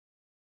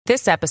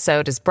This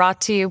episode is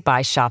brought to you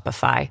by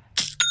Shopify.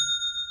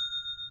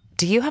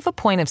 Do you have a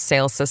point of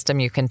sale system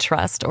you can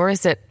trust, or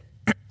is it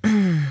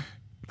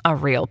a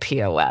real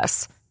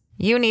POS?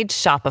 You need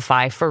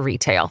Shopify for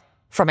retail.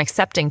 From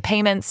accepting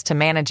payments to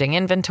managing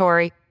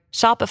inventory,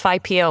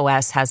 Shopify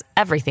POS has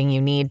everything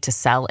you need to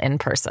sell in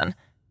person.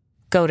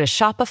 Go to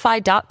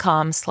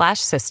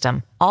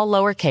shopify.com/system, all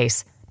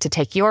lowercase, to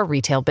take your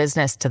retail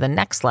business to the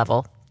next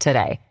level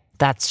today.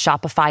 That's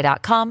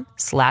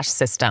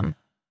shopify.com/system.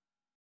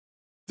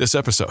 This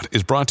episode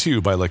is brought to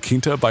you by La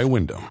Quinta by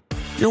Wyndham.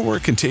 Your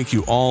work can take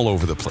you all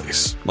over the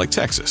place, like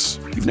Texas.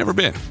 You've never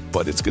been,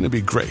 but it's going to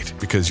be great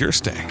because you're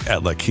staying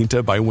at La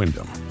Quinta by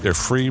Wyndham. Their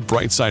free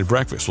Bright Side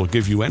breakfast will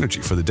give you energy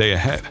for the day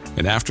ahead.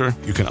 And after,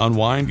 you can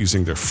unwind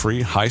using their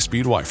free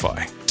high-speed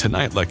Wi-Fi.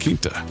 Tonight, La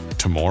Quinta.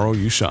 Tomorrow,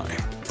 you shine.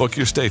 Book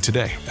your stay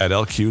today at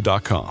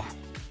lq.com.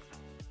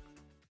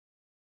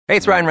 Hey,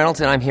 it's Ryan Reynolds,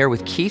 and I'm here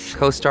with Keith,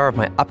 co-star of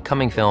my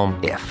upcoming film,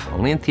 If,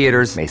 only in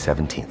theaters May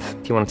 17th.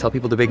 Do you want to tell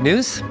people the big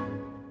news?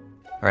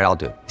 All right, I'll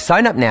do it.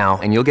 Sign up now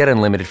and you'll get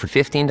unlimited for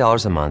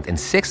 $15 a month and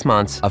 6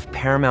 months of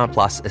Paramount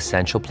Plus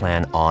Essential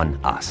Plan on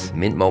us.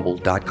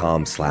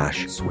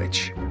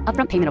 MintMobile.com/switch.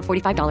 Upfront payment of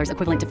 $45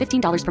 equivalent to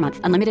 $15 per month.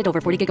 Unlimited over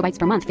 40 gigabytes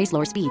per month. Face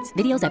lower speeds.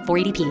 Videos at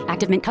 480p.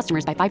 Active Mint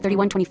customers by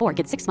 531.24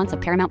 get 6 months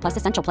of Paramount Plus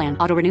Essential Plan.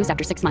 Auto renews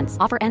after 6 months.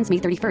 Offer ends May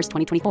 31st,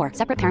 2024.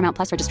 Separate Paramount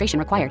Plus registration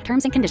required.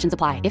 Terms and conditions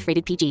apply if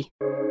rated PG.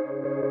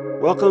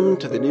 Welcome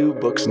to the New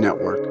Books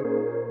Network.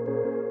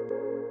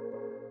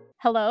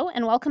 Hello,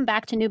 and welcome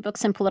back to New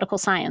Books in Political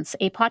Science,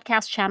 a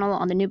podcast channel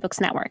on the New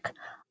Books Network.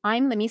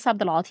 I'm Lamisa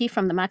Abdelati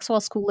from the Maxwell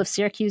School of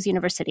Syracuse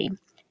University.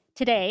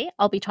 Today,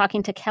 I'll be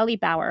talking to Kelly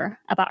Bauer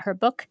about her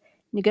book,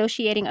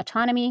 Negotiating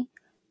Autonomy,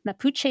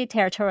 Mapuche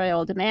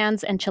Territorial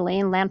Demands and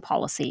Chilean Land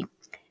Policy.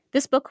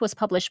 This book was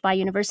published by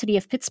University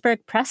of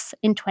Pittsburgh Press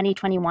in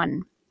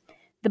 2021.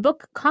 The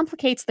book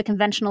complicates the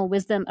conventional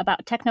wisdom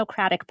about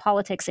technocratic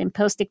politics in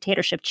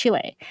post-dictatorship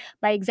Chile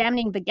by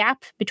examining the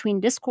gap between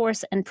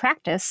discourse and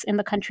practice in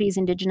the country's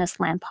indigenous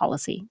land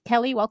policy.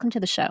 Kelly, welcome to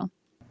the show.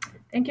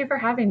 Thank you for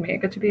having me.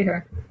 Good to be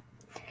here.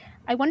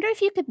 I wonder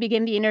if you could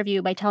begin the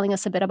interview by telling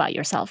us a bit about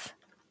yourself.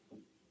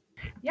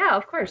 Yeah,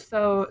 of course.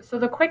 So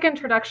the quick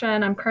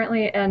introduction, I'm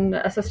currently an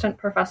assistant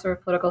professor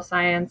of political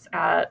science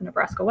at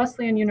Nebraska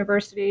Wesleyan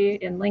University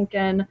in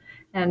Lincoln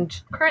and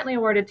currently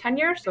awarded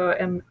tenure. So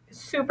I'm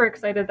super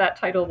excited that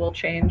title will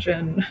change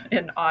in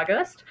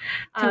August.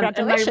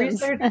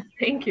 Congratulations.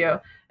 Thank you.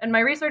 And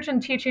my research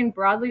and teaching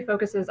broadly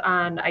focuses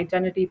on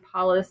identity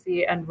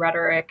policy and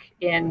rhetoric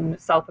in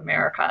South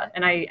America.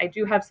 And I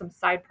do have some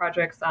side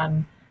projects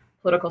on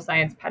political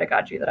science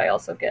pedagogy that I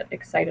also get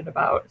excited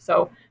about.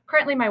 So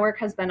currently my work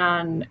has been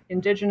on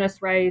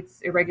indigenous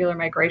rights, irregular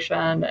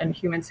migration, and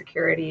human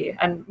security.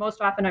 And most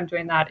often I'm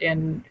doing that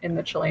in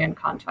the Chilean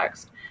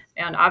context.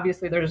 And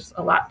obviously there's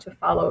a lot to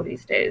follow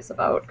these days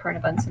about current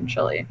events in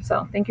Chile.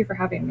 So thank you for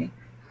having me.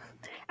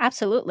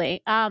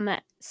 Absolutely.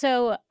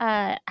 So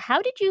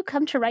how did you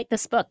come to write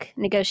this book,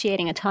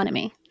 Negotiating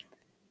Autonomy?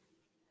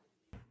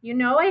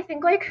 I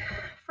think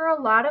for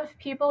a lot of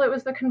people, it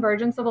was the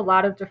convergence of a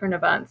lot of different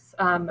events.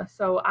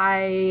 So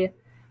I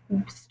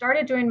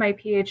started doing my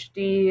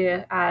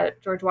PhD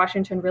at George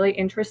Washington, really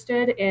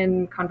interested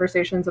in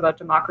conversations about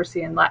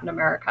democracy in Latin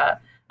America.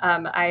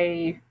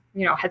 I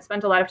had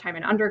spent a lot of time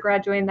in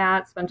undergrad doing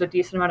that, spent a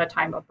decent amount of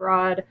time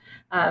abroad.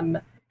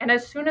 And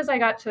as soon as I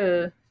got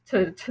to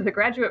the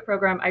graduate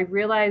program, I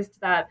realized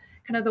that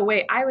kind of the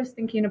way I was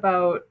thinking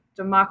about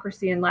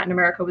democracy in Latin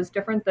America was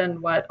different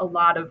than what a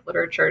lot of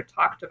literature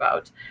talked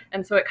about.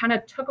 And so it kind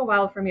of took a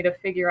while for me to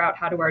figure out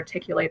how to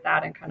articulate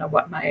that and kind of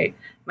what my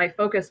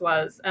focus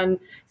was. And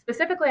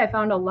specifically, I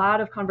found a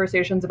lot of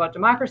conversations about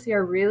democracy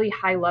are really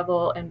high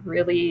level and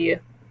really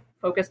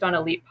focused on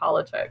elite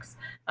politics.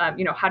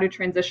 How do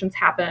transitions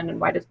happen and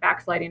why does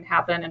backsliding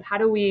happen? And how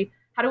do we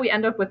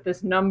end up with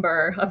this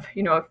number of,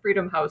 a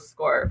Freedom House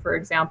score, for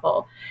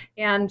example?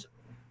 And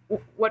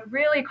what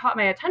really caught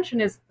my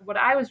attention is what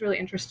I was really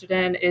interested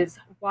in is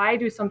why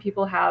do some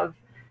people have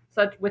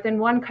within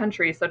one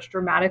country, such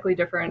dramatically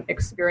different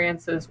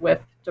experiences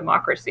with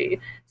democracy?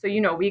 So,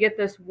 we get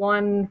this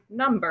one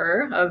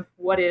number of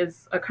what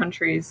is a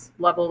country's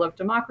level of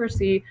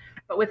democracy,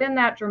 but within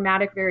that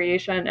dramatic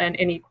variation and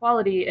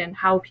inequality in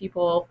how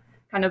people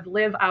kind of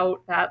live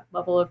out that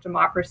level of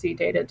democracy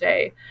day to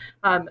day.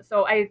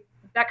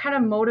 That kind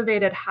of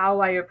motivated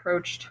how I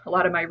approached a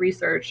lot of my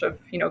research of,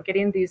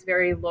 getting these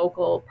very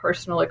local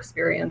personal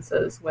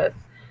experiences with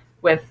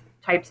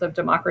types of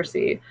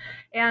democracy.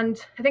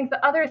 And I think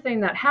the other thing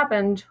that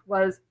happened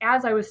was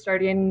as I was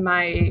starting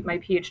my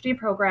PhD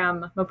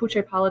program,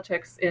 Mapuche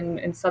politics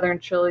in southern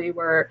Chile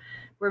were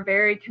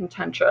very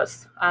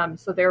contentious.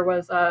 So there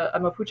was a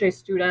Mapuche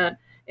student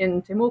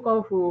in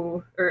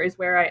Temuco, is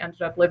where I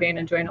ended up living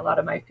and doing a lot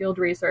of my field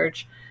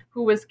research,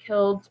 who was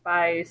killed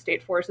by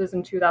state forces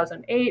in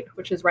 2008,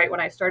 which is right when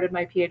I started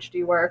my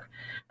PhD work.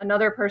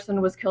 Another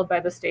person was killed by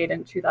the state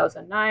in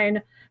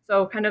 2009.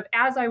 So kind of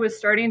as I was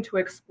starting to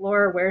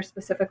explore where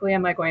specifically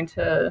am I going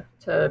to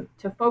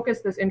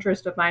focus this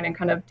interest of mine and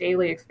kind of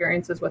daily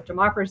experiences with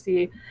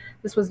democracy,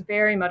 this was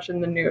very much in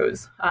the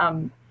news.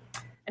 And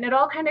it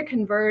all kind of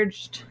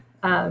converged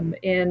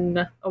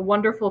in a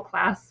wonderful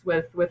class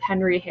with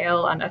Henry Hale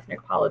on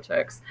ethnic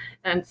politics.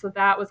 And so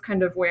that was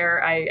kind of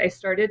where I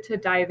started to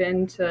dive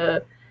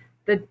into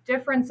the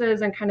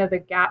differences and kind of the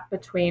gap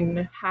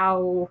between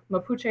how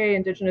Mapuche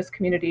indigenous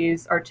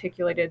communities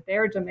articulated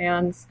their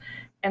demands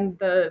and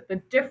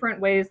the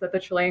different ways that the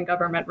Chilean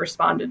government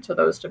responded to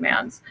those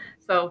demands.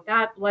 So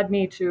that led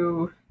me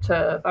to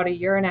about a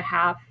year and a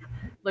half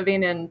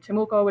living in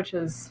Temuco, which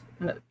is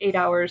 8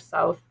 hours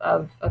south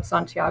of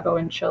Santiago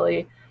in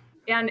Chile.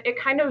 And it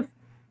kind of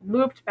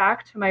looped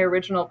back to my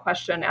original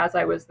question as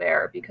I was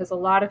there, because a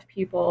lot of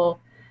people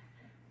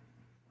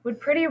would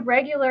pretty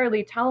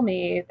regularly tell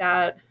me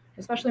that,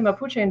 especially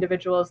Mapuche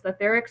individuals, that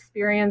their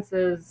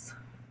experiences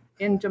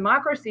in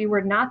democracy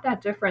were not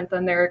that different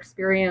than their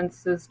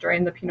experiences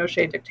during the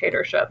Pinochet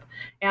dictatorship.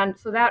 And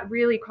so that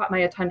really caught my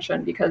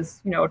attention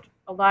because,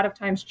 a lot of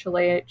times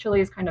Chile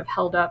is kind of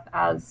held up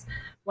as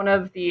one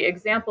of the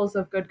examples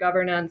of good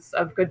governance,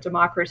 of good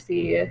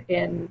democracy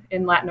in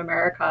Latin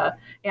America.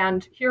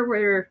 And here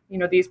were,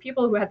 these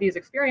people who had these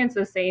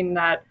experiences saying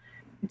that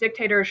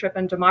dictatorship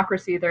and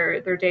democracy,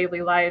 their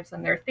daily lives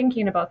and their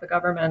thinking about the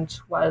government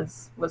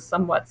was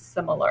somewhat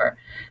similar.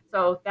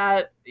 So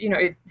that,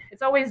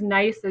 it's always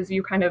nice as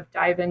you kind of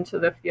dive into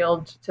the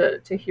field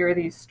to hear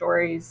these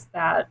stories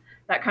that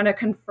kind of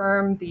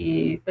confirm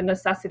the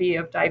necessity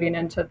of diving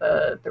into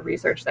the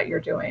research that you're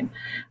doing.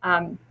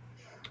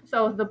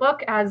 So the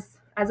book, as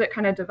it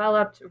kind of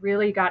developed,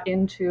 really got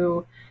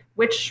into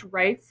which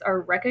rights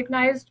are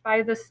recognized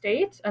by the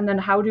state, and then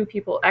how do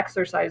people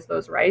exercise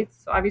those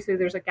rights. So obviously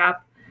there's a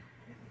gap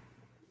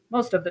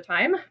most of the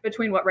time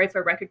between what rights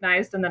are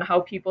recognized and then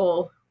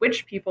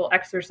which people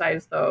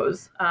exercise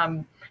those.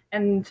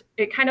 And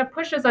it kind of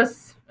pushes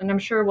us, and I'm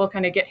sure we'll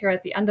kind of get here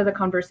at the end of the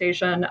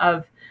conversation,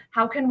 of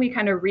how can we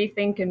kind of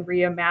rethink and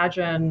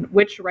reimagine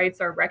which rights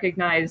are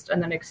recognized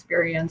and then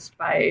experienced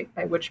by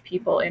which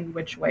people in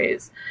which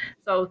ways.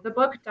 So the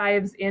book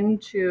dives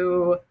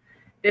into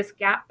this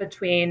gap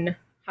between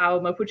how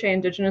Mapuche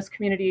indigenous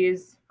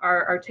communities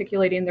are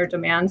articulating their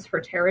demands for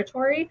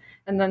territory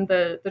and then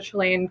the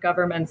Chilean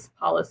government's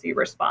policy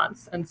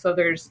response. And so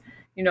there's,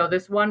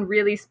 this one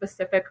really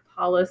specific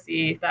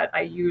policy that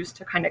I use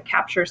to kind of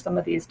capture some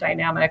of these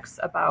dynamics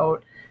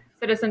about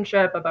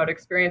citizenship, about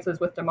experiences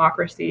with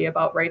democracy,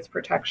 about rights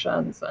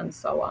protections, and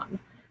so on.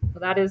 So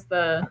that is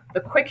the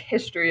quick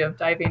history of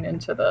diving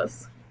into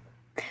this.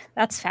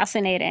 That's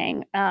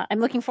fascinating. I'm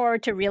looking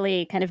forward to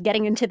really kind of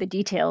getting into the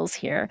details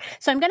here.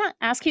 So I'm going to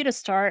ask you to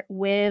start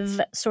with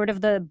sort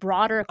of the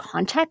broader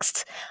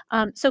context.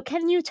 So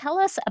can you tell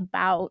us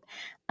about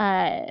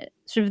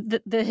sort of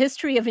the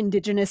history of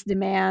indigenous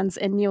demands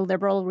and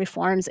neoliberal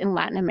reforms in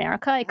Latin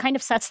America? It kind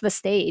of sets the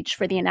stage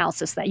for the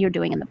analysis that you're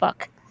doing in the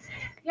book.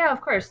 Yeah,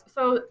 of course.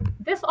 So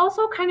this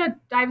also kind of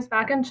dives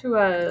back into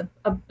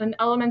an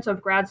element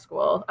of grad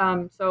school.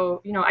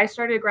 I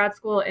started grad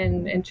school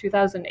in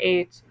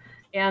 2008.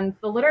 And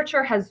the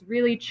literature has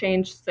really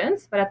changed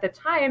since. But at the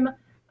time,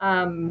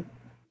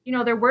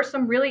 there were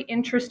some really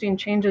interesting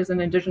changes in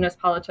indigenous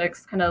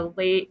politics, kind of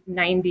late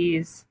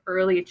 90s,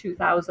 early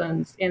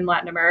 2000s in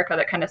Latin America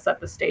that kind of set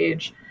the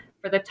stage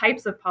for the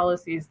types of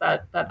policies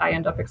that I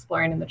end up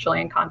exploring in the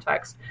Chilean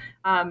context.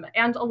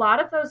 And a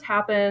lot of those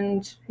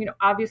happened,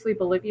 obviously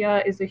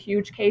Bolivia is a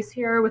huge case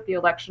here with the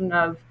election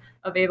of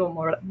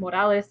Evo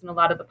Morales and a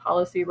lot of the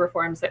policy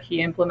reforms that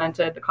he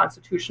implemented, the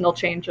constitutional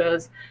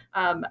changes.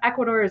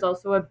 Ecuador is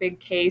also a big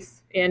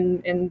case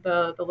in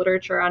the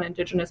literature on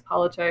indigenous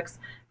politics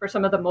for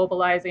some of the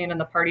mobilizing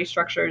and the party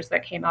structures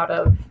that came out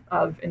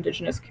of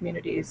indigenous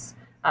communities'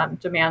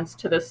 demands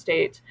to the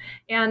state.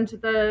 And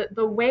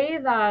the way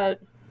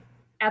that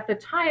at the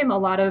time, a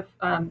lot of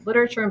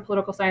literature and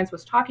political science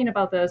was talking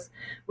about this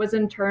was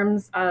in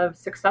terms of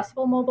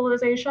successful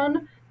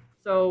mobilization.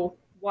 So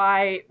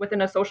why,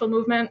 within a social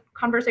movement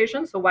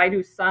conversation, so why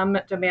do some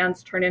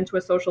demands turn into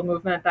a social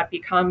movement that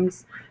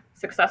becomes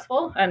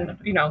successful? And,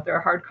 there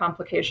are hard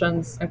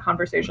complications and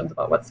conversations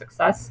about what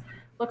success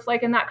looks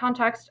like in that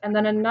context. And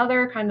then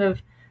another kind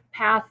of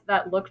path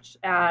that looked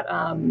at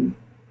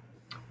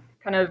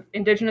kind of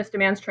indigenous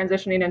demands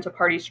transitioning into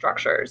party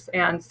structures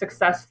and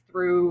success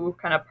through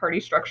kind of party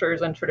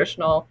structures and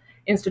traditional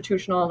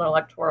institutional and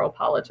electoral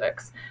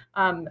politics.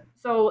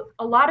 So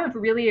a lot of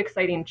really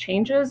exciting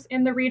changes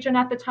in the region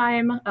at the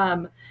time.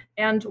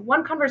 And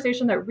one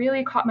conversation that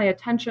really caught my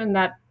attention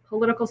that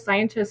political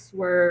scientists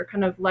were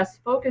kind of less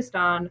focused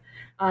on,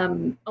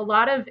 a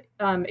lot of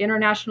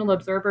international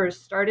observers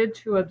started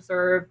to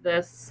observe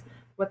this,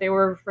 what they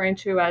were referring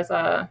to as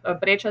a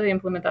brecha de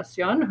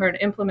implementación, or an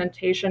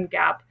implementation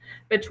gap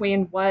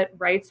between what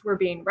rights were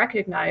being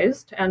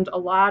recognized. And a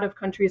lot of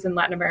countries in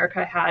Latin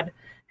America had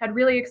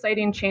really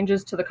exciting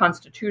changes to the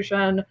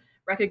constitution,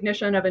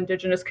 recognition of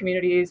indigenous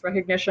communities,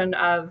 recognition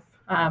of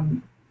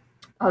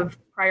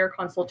prior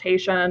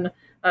consultation,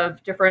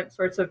 of different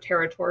sorts of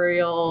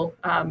territorial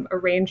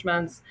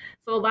arrangements.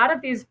 So a lot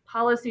of these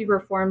policy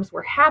reforms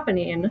were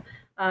happening,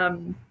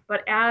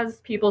 but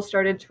as people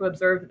started to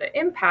observe the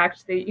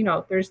impact,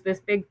 there's this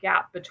big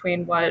gap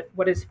between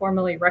what is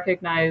formally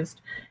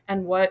recognized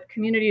and what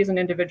communities and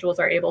individuals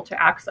are able to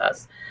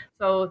access.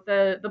 So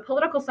the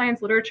political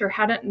science literature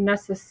hadn't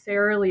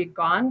necessarily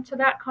gone to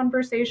that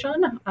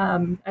conversation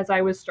as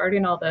I was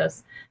starting all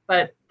this,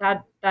 but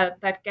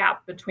that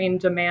gap between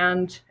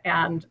demand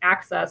and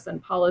access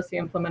and policy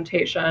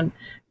implementation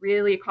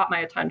really caught my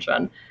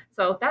attention.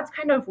 So that's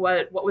kind of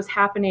what was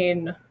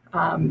happening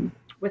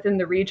within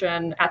the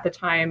region at the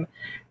time.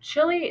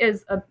 Chile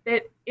is a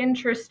bit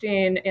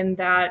interesting in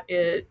that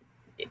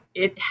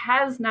it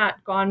has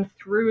not gone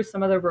through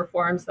some of the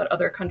reforms that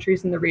other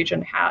countries in the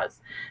region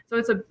has. So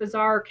it's a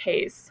bizarre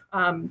case.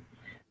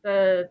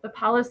 The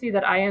policy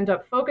that I end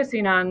up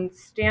focusing on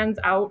stands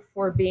out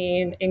for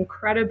being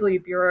incredibly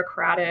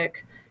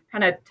bureaucratic,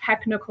 kind of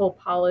technical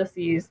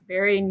policies,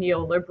 very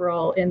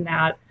neoliberal in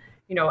that,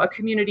 a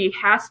community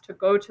has to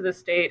go to the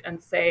state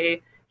and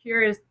say,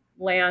 here is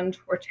land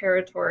or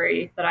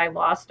territory that I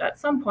lost at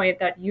some point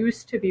that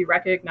used to be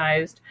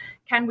recognized.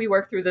 Can we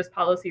work through this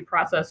policy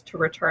process to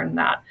return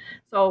that?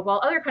 So while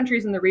other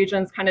countries in the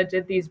regions kind of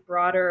did these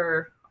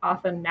broader,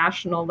 often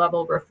national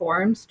level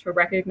reforms to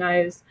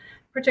recognize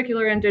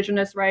particular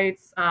indigenous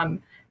rights,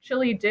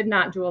 Chile did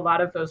not do a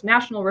lot of those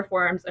national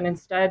reforms and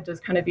instead does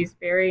kind of these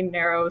very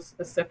narrow,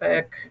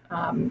 specific,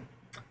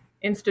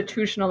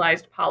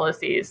 institutionalized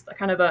policies,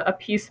 kind of a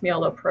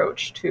piecemeal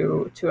approach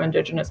to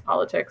indigenous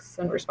politics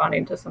and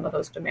responding to some of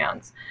those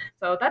demands.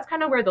 So that's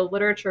kind of where the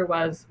literature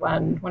was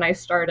when I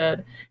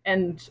started,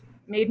 and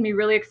made me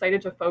really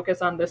excited to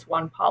focus on this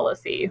one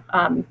policy.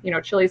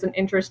 Chile is an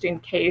interesting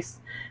case.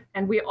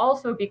 And we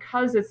also,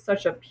 because it's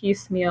such a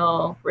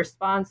piecemeal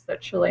response that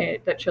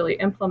Chile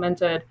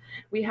implemented,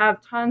 we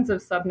have tons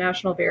of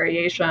subnational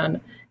variation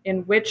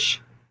in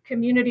which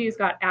communities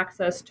got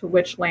access to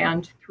which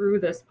land through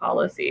this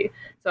policy.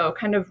 So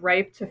kind of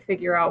ripe to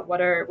figure out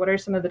what are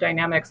some of the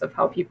dynamics of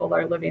how people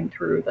are living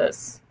through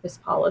this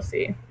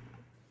policy.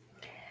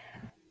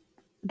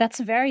 That's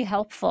very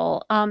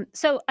helpful.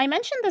 So I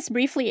mentioned this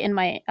briefly in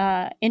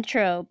my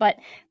intro, but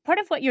part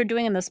of what you're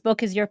doing in this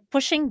book is you're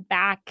pushing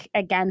back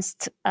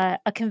against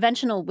a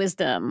conventional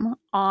wisdom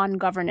on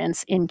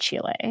governance in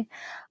Chile.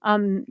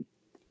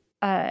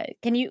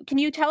 Can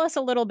you tell us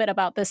a little bit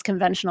about this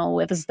conventional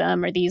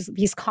wisdom or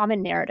these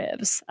common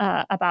narratives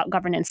about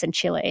governance in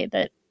Chile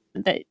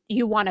that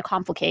you want to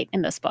complicate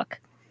in this book?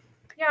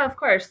 Yeah, of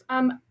course.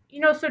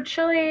 So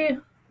Chile,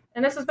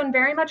 and this has been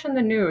very much in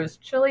the news.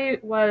 Chile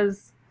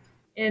was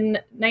in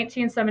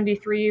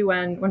 1973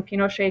 when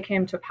Pinochet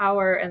came to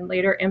power and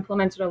later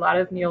implemented a lot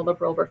of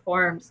neoliberal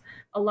reforms.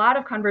 A lot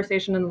of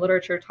conversation in the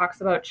literature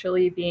talks about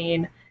Chile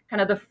being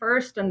kind of the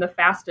first and the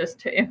fastest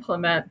to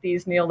implement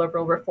these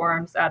neoliberal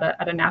reforms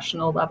at a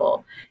national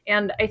level.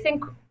 And I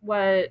think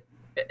so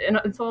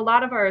a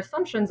lot of our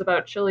assumptions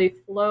about Chile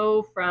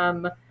flow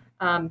from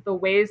the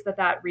ways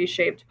that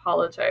reshaped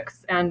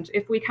politics. And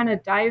if we kind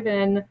of dive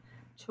in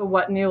to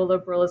what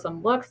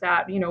neoliberalism looks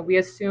at, we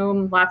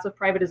assume lots of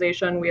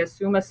privatization, we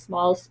assume a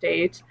small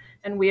state,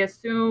 and we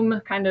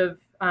assume kind of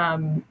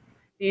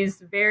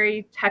these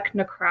very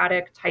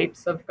technocratic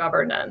types of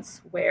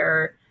governance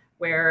where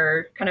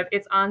kind of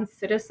it's on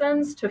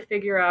citizens to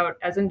figure out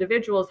as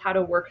individuals how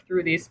to work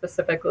through these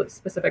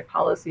specific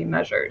policy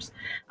measures.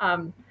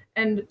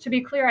 And to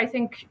be clear, I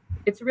think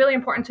it's really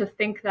important to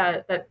think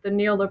that the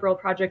neoliberal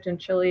project in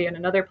Chile and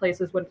in other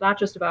places was not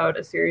just about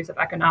a series of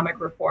economic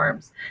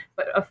reforms,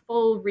 but a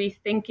full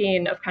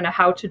rethinking of kind of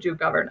how to do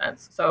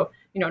governance. So,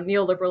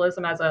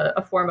 neoliberalism as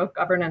a form of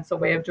governance, a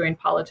way of doing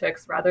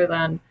politics rather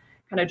than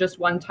kind of just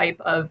one type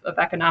of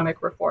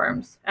economic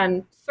reforms.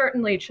 And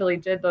certainly Chile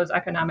did those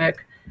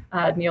economic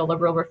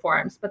neoliberal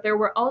reforms, but there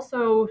were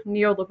also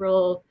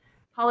neoliberal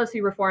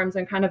policy reforms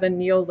and kind of a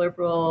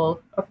neoliberal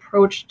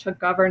approach to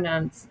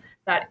governance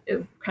that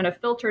kind of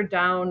filtered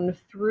down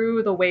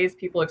through the ways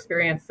people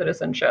experience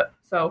citizenship.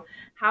 So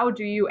how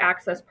do you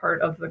access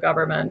part of the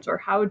government, or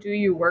how do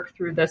you work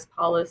through this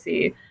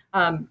policy?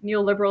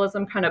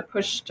 Neoliberalism kind of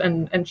pushed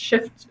and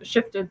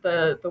shifted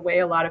the way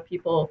a lot of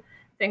people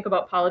think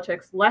about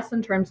politics, less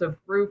in terms of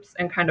groups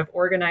and kind of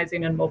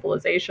organizing and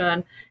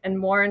mobilization, and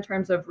more in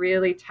terms of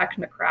really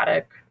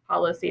technocratic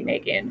policy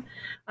making.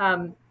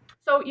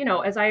 So,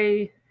 as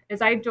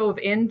I dove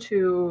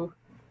into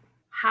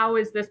how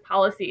is this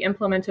policy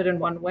implemented in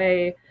one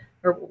way,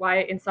 or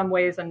why in some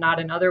ways and not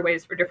in other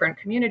ways for different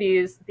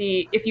communities,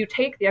 if you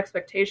take the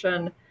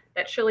expectation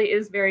that Chile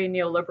is very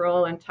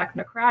neoliberal and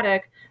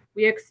technocratic,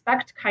 we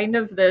expect kind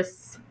of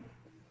this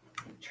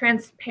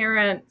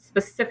transparent,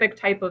 specific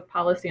type of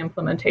policy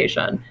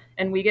implementation.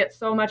 And we get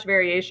so much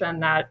variation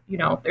that,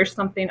 there's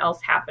something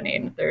else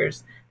happening.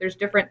 There's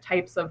different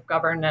types of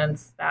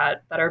governance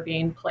that are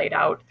being played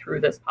out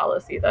through this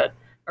policy that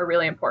are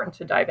really important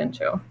to dive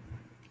into.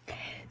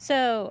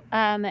 So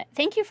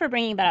thank you for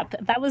bringing that up.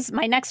 That was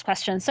my next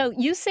question. So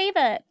you say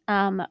that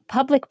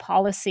public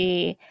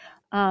policy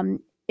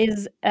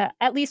is,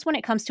 at least when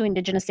it comes to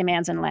Indigenous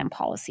demands and land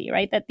policy,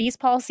 right? That these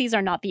policies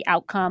are not the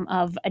outcome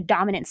of a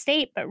dominant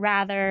state, but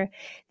rather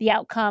the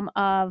outcome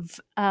of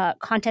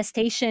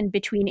contestation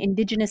between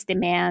Indigenous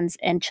demands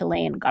and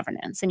Chilean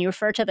governance. And you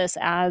refer to this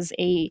as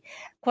a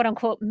quote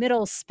unquote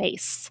middle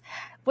space.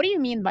 What do you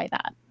mean by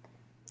that?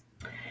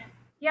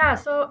 Yeah,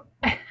 so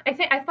I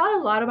think I thought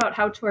a lot about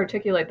how to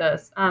articulate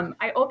this.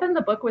 I opened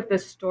the book with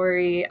this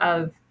story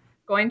of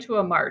going to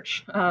a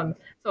march.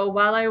 So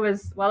while I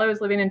was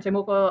living in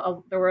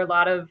Temuco, there were a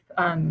lot of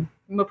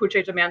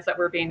Mapuche demands that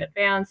were being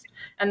advanced,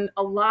 and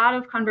a lot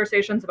of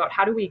conversations about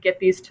how do we get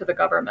these to the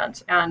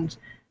government. And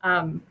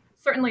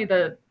certainly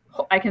the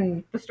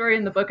story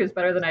in the book is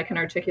better than I can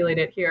articulate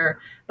it here.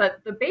 But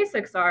the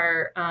basics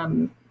are.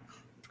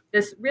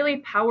 This really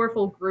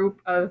powerful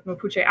group of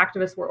Mapuche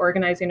activists were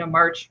organizing a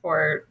march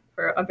for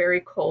a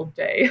very cold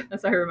day,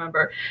 as I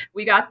remember.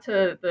 We got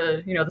to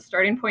the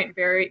starting point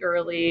very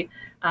early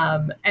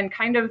and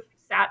kind of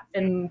sat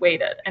and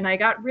waited. And I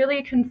got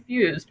really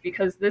confused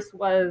because this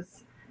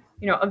was,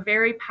 a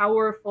very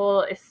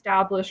powerful,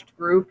 established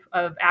group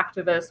of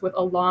activists with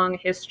a long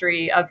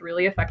history of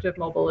really effective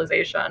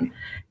mobilization.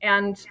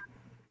 And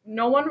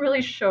no one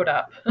really showed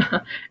up.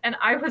 And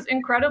I was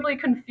incredibly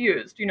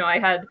confused. I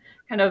had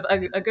kind of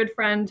a good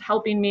friend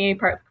helping me,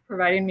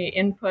 providing me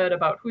input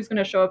about who's going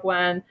to show up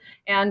when.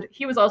 And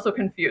he was also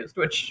confused,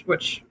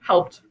 which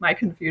helped my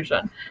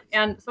confusion.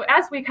 And so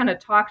as we kind of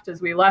talked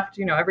as we left,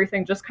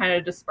 everything just kind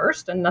of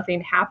dispersed and nothing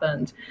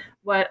happened.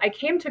 What I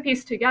came to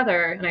piece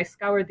together, and I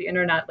scoured the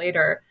internet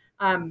later,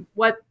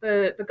 what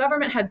the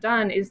government had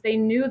done is they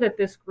knew that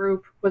this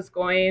group was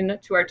going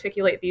to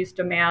articulate these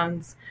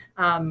demands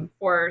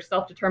for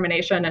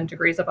self-determination and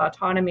degrees of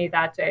autonomy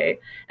that day.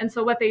 And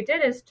so what they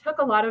did is took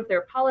a lot of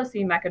their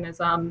policy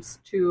mechanisms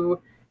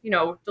to,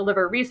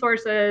 deliver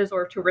resources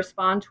or to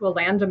respond to a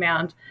land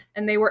demand,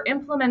 and they were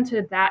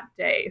implemented that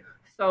day.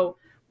 So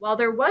while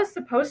there was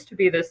supposed to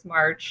be this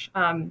march,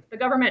 the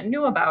government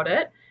knew about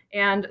it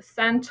and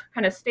sent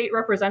kind of state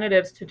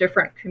representatives to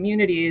different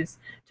communities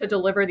to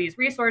deliver these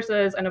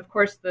resources. And of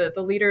course, the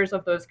leaders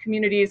of those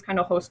communities kind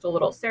of host a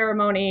little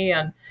ceremony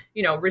and,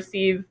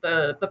 receive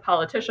the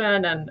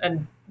politician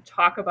and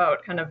talk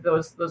about kind of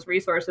those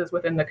resources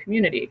within the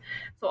community.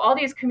 So all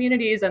these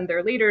communities and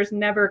their leaders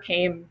never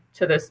came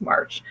to this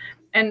march.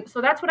 And so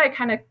that's what I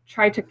kind of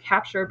tried to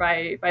capture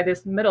by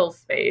this middle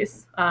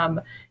space.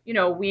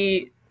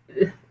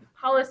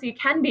 Policy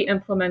can be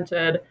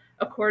implemented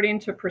according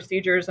to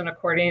procedures and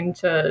according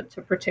to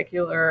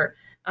particular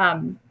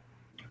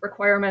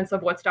requirements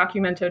of what's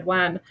documented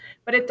when,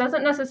 but it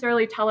doesn't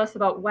necessarily tell us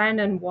about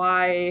when and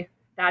why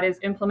that is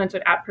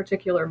implemented at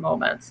particular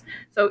moments.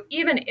 So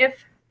even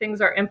if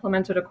things are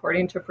implemented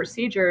according to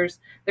procedures,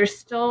 there's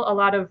still a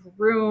lot of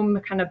room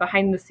kind of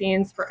behind the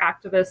scenes for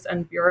activists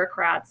and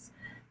bureaucrats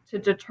to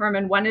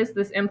determine when is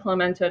this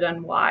implemented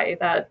and why.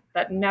 That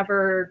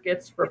never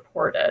gets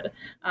reported.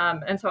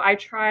 And so I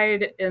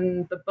tried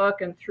in the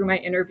book and through my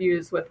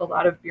interviews with a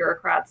lot of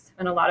bureaucrats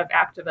and a lot of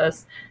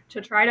activists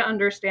to try to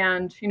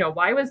understand,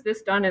 why was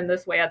this done in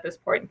this way at this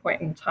point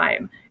in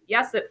time?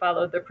 Yes, it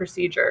followed the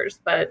procedures,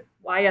 but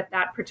why at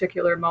that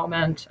particular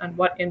moment and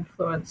what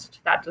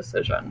influenced that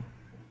decision?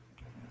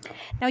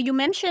 Now, you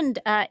mentioned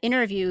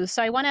interviews,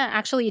 so I want to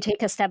actually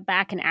take a step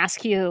back and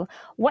ask you,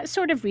 what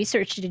sort of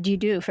research did you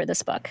do for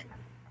this book?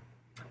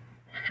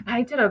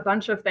 I did a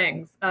bunch of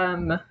things.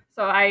 So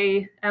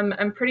I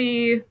am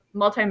pretty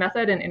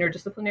multi-method and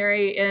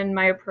interdisciplinary in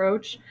my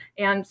approach.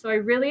 And so I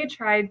really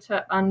tried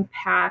to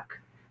unpack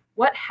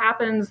what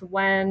happens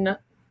when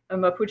a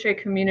Mapuche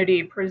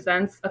community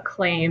presents a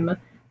claim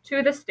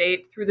to the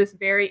state through this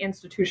very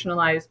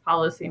institutionalized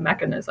policy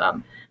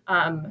mechanism.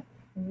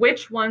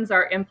 Which ones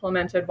are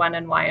implemented when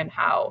and why and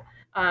how.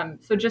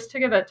 So just to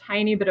give a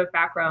tiny bit of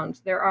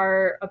background, there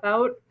are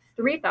about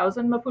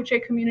 3,000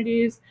 Mapuche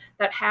communities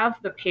that have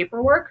the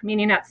paperwork,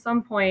 meaning at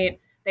some point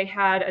they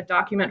had a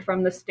document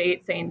from the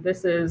state saying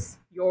this is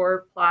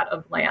your plot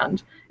of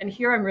land. And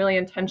here I'm really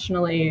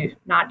intentionally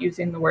not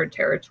using the word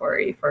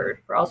territory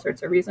for all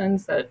sorts of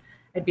reasons that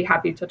I'd be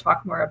happy to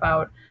talk more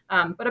about.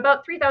 But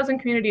about 3,000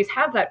 communities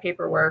have that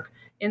paperwork.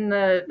 In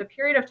the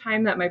period of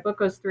time that my book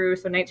goes through,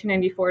 so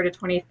 1994 to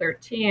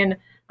 2013,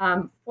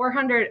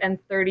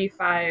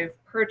 435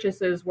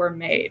 purchases were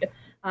made.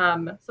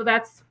 So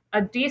that's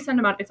a decent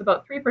amount. It's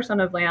about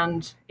 3% of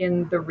land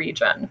in the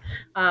region.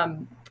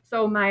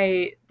 So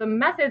the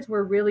methods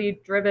were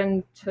really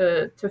driven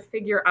to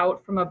figure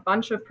out from a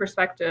bunch of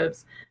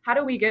perspectives, how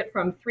do we get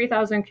from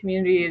 3,000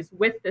 communities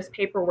with this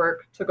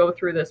paperwork to go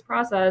through this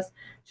process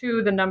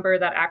to the number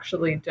that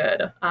actually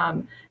did.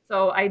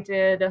 So I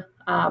did,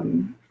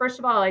 first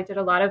of all, I did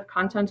a lot of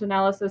content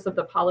analysis of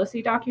the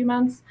policy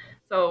documents.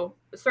 So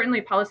certainly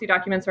policy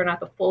documents are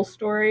not the full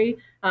story,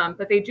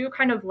 but they do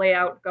kind of lay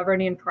out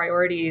governing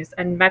priorities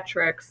and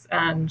metrics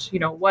and,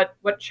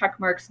 what check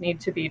marks need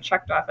to be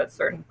checked off at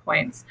certain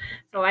points.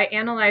 So I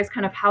analyzed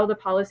kind of how the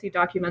policy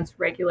documents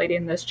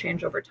regulating this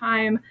change over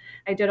time.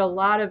 I did a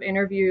lot of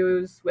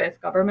interviews with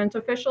government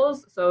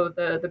officials, so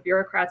the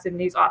bureaucrats in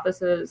these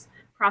offices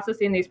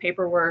processing these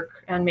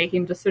paperwork and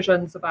making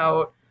decisions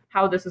about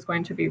how this is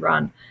going to be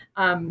run.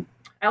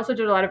 I also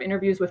did a lot of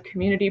interviews with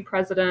community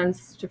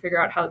presidents to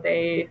figure out how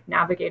they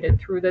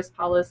navigated through this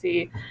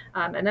policy.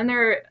 And then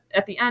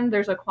at the end,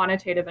 there's a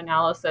quantitative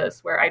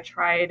analysis where I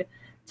tried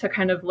to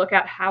kind of look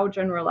at how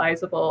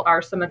generalizable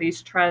are some of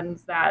these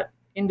trends that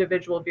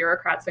individual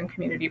bureaucrats and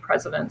community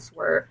presidents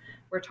were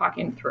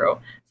talking through.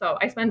 So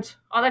I spent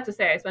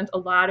a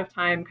lot of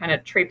time kind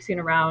of traipsing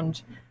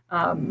around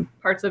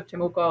parts of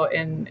Temuco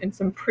in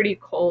some pretty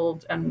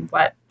cold and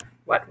wet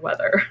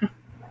weather.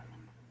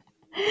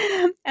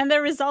 And the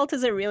result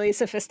is a really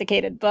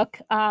sophisticated book.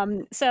 I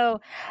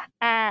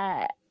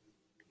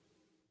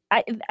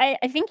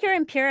think your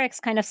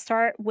empirics kind of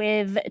start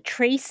with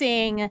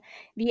tracing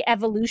the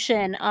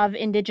evolution of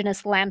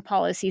indigenous land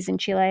policies in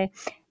Chile,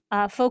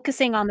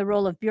 focusing on the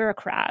role of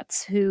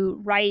bureaucrats who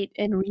write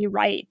and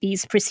rewrite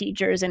these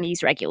procedures and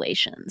these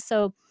regulations.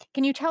 So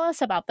can you tell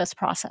us about this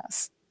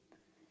process?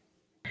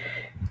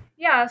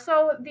 Yeah,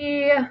 so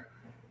the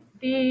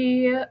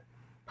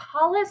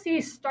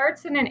policy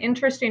starts in an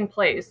interesting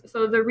place.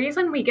 So the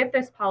reason we get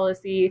this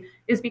policy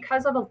is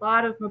because of a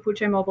lot of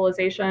Mapuche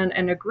mobilization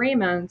and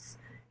agreements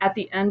at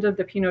the end of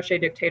the Pinochet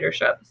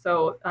dictatorship.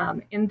 So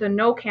in the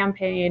No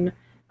campaign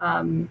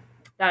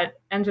that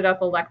ended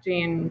up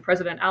electing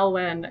President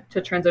Aylwin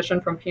to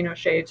transition from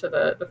Pinochet to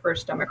the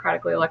first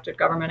democratically elected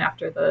government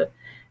after the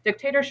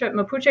dictatorship,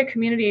 Mapuche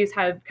communities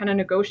had kind of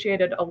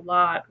negotiated a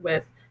lot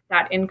with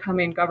that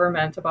incoming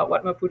government about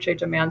what Mapuche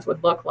demands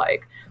would look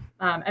like.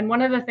 And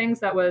one of the things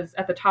that was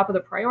at the top of the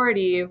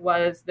priority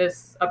was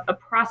a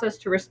process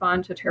to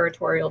respond to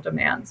territorial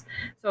demands.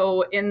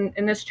 So in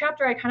this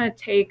chapter, I kind of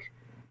take,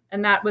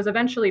 and that was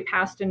eventually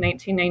passed in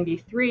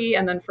 1993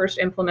 and then first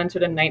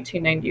implemented in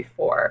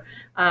 1994.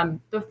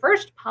 The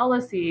first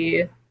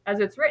policy, as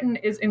it's written,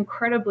 is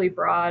incredibly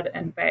broad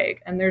and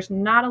vague, and there's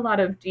not a lot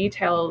of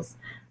details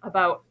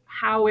about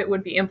how it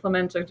would be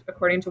implemented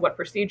according to what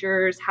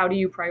procedures, how do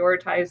you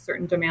prioritize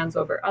certain demands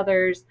over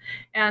others.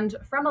 And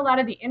from a lot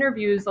of the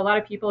interviews, a lot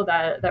of people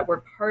that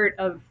were part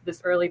of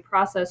this early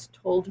process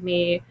told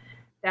me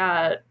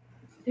that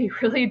they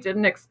really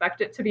didn't expect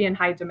it to be in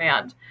high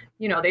demand.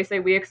 They say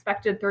we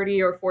expected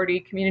 30 or 40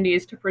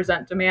 communities to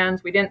present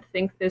demands. We didn't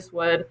think this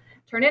would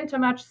turn into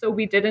much, so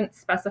we didn't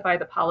specify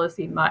the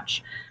policy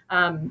much.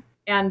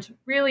 And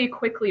really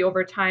quickly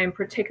over time,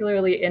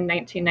 particularly in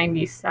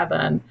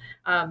 1997,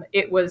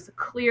 it was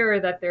clear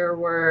that there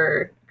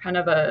were kind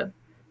of a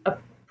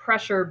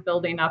pressure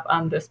building up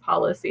on this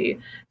policy.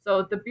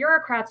 So the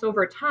bureaucrats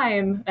over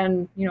time,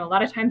 and a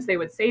lot of times they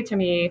would say to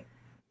me,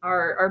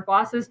 our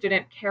bosses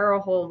didn't care a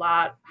whole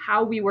lot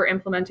how we were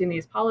implementing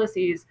these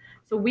policies.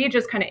 So we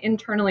just kind of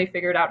internally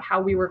figured out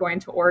how we were going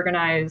to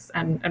organize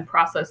and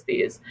process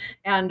these.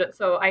 And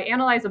so I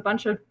analyzed a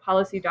bunch of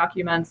policy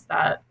documents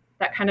that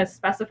kind of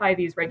specify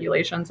these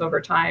regulations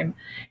over time.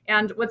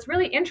 And what's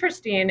really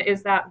interesting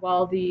is that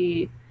while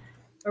the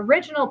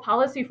original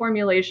policy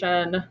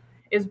formulation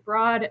is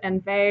broad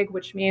and vague,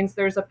 which means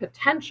there's a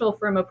potential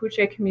for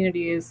Mapuche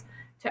communities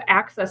to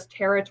access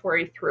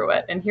territory through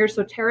it. And here,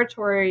 so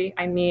territory,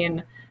 I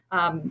mean,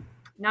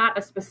 not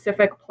a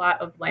specific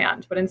plot of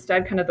land, but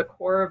instead kind of the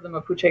core of the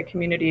Mapuche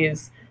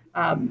community's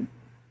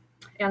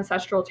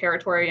ancestral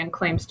territory and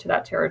claims to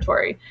that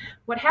territory.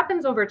 What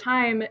happens over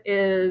time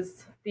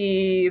is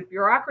the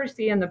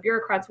bureaucracy and the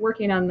bureaucrats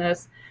working on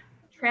this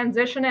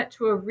transition it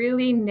to a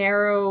really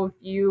narrow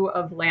view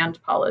of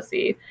land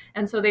policy.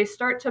 And so they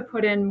start to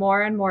put in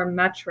more and more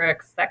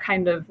metrics that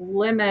kind of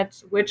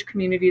limit which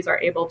communities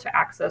are able to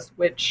access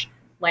which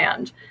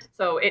land.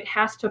 So it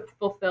has to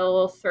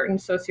fulfill certain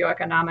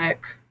socioeconomic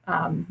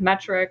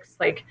metrics,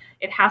 like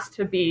it has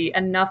to be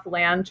enough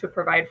land to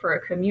provide for a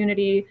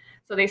community.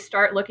 So they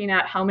start looking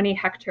at how many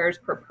hectares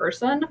per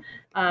person.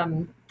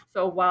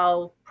 So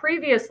while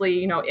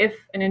previously, if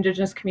an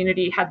indigenous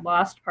community had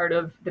lost part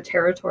of the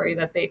territory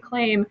that they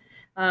claim,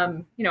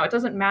 it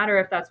doesn't matter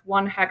if that's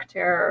 1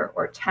 hectare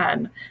or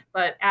 10.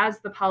 But as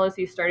the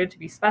policy started to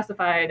be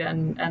specified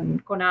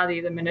and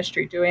CONADI, the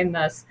ministry doing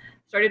this,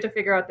 started to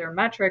figure out their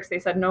metrics, they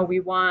said, no,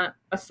 we want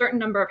a certain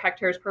number of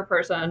hectares per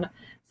person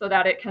so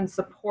that it can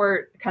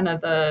support kind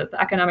of the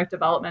economic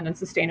development and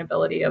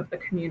sustainability of the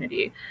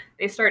community.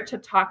 They start to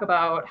talk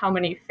about how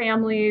many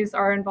families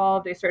are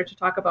involved. They start to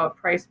talk about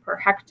price per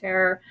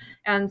hectare.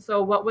 And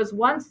so what was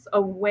once a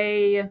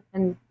way,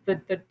 and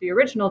the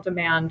original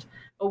demand,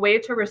 a way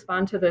to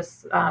respond to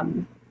this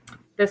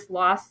this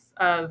loss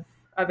of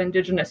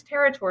indigenous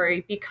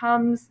territory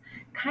becomes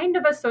kind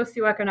of a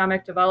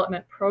socioeconomic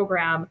development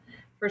program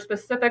for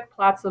specific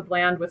plots of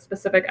land with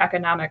specific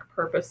economic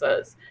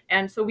purposes.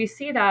 And so we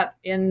see that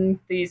in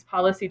these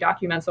policy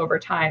documents over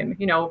time.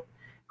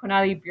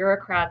 CONADI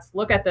bureaucrats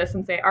look at this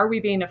and say, are we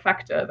being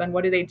effective? And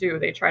what do?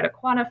 They try to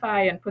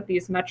quantify and put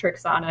these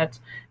metrics on it,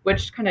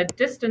 which kind of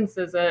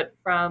distances it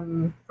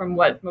from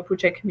what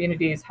Mapuche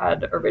communities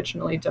had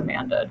originally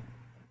demanded.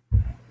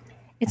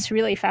 It's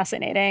really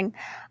fascinating.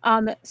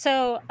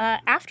 So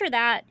after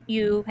that,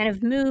 you kind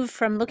of move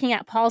from looking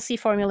at policy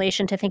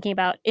formulation to thinking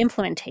about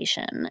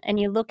implementation. And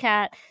you look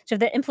at sort of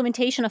the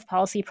implementation of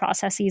policy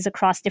processes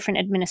across different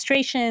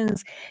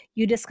administrations.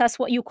 You discuss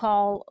what you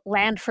call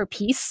land for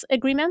peace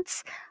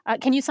agreements.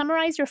 Can you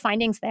summarize your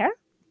findings there?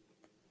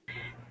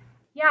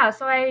 Yeah,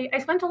 so I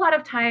spent a lot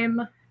of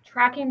time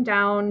tracking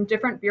down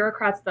different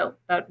bureaucrats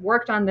that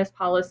worked on this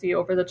policy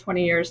over the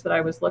 20 years that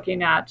I was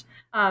looking at.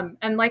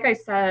 And like I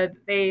said,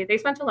 they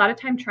spent a lot of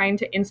time trying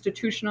to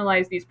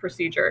institutionalize these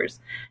procedures.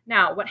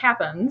 Now, what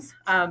happens?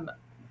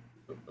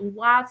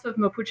 Lots of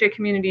Mapuche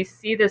communities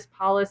see this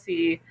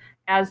policy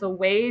as a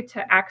way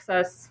to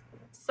access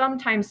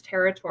sometimes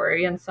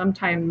territory and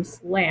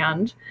sometimes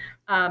land.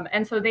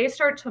 And so they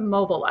start to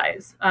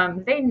mobilize.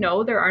 They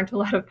know there aren't a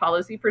lot of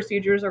policy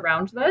procedures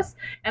around this,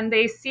 and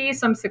they see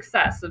some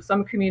success of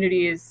some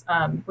communities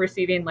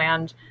receiving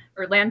land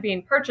or land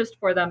being purchased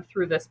for them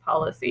through this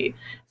policy.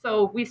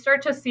 So we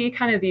start to see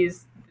kind of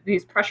these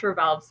pressure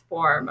valves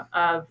form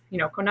of,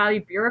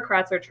 CONADI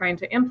bureaucrats are trying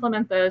to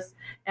implement this,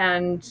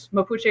 and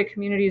Mapuche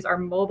communities are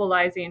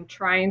mobilizing,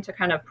 trying to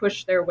kind of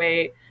push their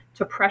way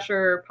to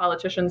pressure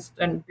politicians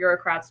and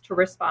bureaucrats to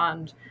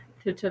respond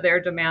to their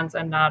demands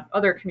and not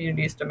other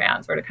communities'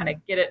 demands, or to kind of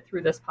get it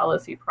through this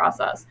policy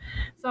process.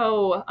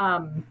 So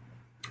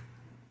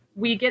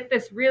we get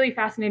this really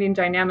fascinating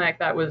dynamic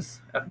that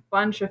was a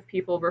bunch of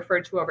people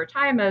referred to over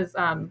time as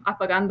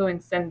apagando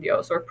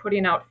incendios, or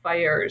putting out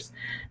fires.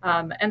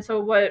 And so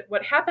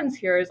what happens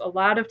here is a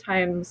lot of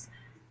times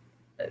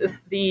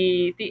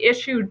the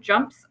issue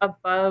jumps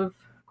above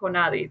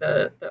CONADI,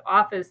 the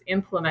office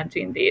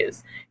implementing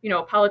these.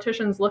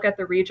 Politicians look at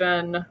the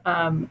region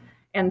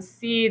and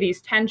see these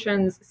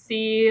tensions,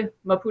 see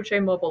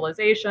Mapuche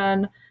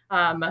mobilization.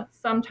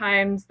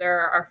 Sometimes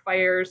there are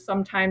fires,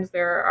 sometimes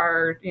there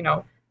are,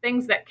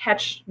 things that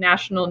catch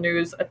national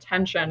news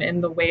attention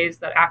in the ways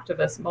that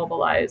activists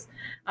mobilize.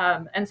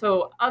 And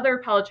so other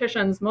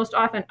politicians, most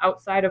often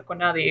outside of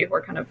CONADI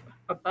or kind of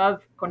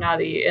above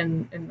CONADI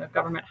in the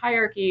government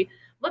hierarchy,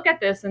 look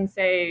at this and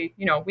say,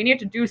 we need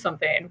to do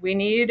something. We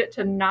need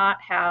to not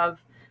have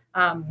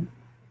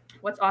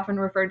what's often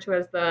referred to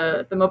as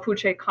the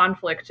Mapuche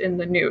conflict in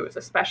the news,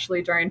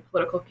 especially during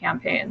political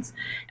campaigns.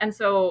 And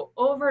so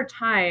over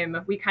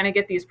time, we kind of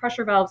get these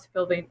pressure valves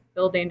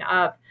building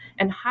up,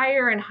 and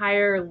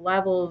higher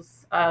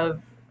levels of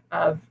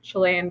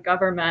Chilean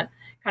government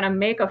kind of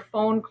make a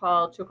phone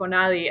call to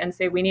CONADI and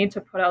say, we need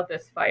to put out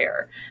this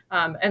fire.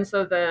 And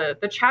so the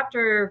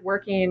chapter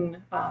working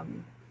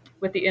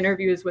with the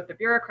interviews with the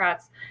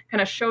bureaucrats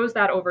kind of shows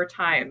that over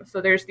time. So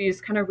there's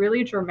these kind of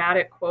really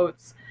dramatic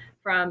quotes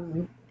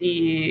from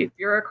the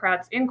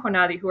bureaucrats in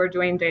CONADI who are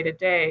doing day to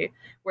day,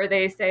 where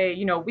they say,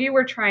 we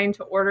were trying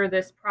to order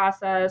this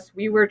process,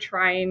 we were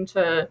trying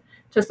to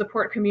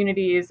support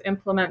communities,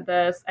 implement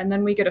this, and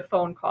then we get a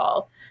phone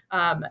call.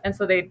 And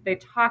so they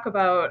talk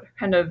about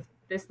kind of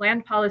this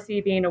land policy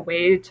being a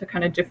way to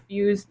kind of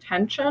diffuse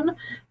tension,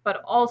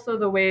 but also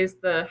the ways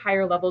the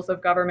higher levels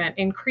of government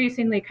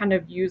increasingly kind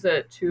of use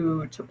it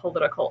to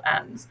political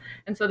ends.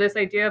 And so this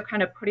idea of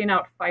kind of putting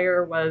out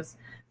fire was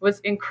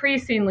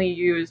increasingly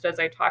used, as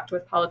I talked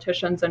with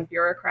politicians and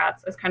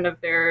bureaucrats, as kind of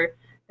their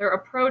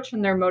approach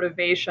and their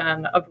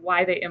motivation of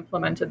why they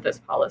implemented this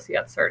policy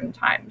at certain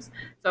times.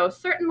 So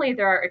certainly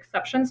there are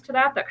exceptions to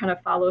that kind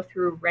of follow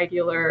through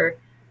regular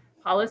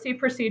policy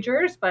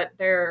procedures, but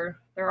there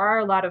are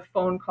a lot of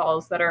phone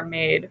calls that are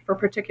made for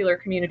particular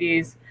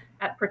communities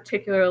at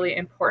particularly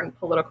important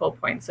political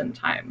points in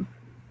time.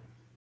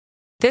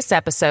 This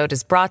episode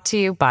is brought to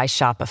you by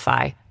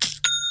Shopify.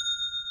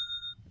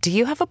 Do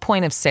you have a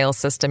point of sale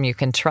system you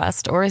can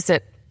trust, or is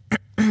it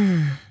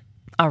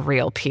a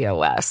real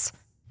POS?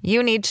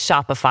 You need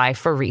Shopify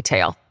for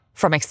retail.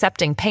 From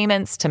accepting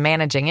payments to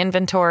managing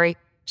inventory,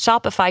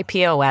 Shopify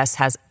POS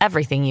has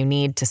everything you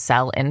need to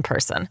sell in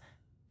person.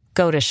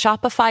 Go to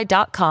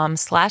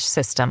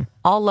shopify.com/system,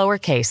 all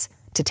lowercase,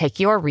 to take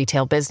your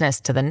retail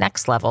business to the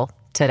next level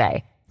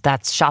today.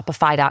 That's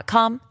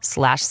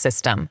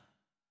shopify.com/system.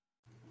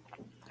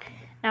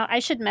 Now, I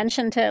should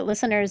mention to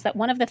listeners that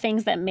one of the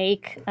things that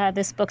make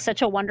this book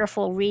such a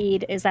wonderful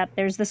read is that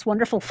there's this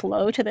wonderful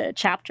flow to the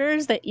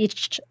chapters, that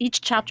each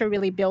chapter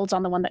really builds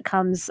on the one that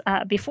comes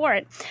before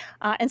it.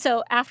 And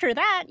so after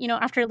that,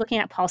 after looking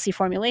at policy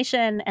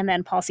formulation and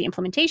then policy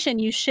implementation,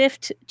 you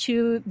shift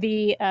to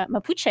the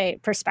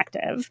Mapuche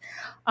perspective.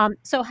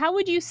 So how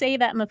would you say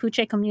that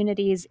Mapuche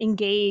communities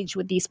engage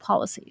with these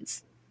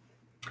policies?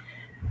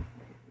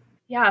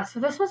 Yeah,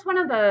 so this was one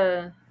of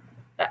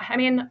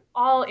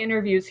all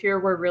interviews here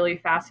were really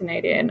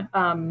fascinating.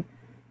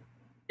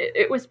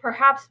 It was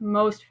perhaps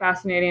most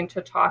fascinating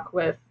to talk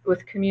with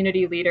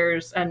community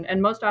leaders,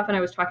 and most often I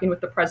was talking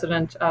with the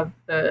president of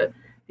the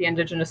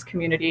indigenous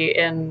community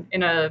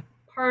in a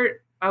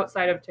part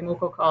outside of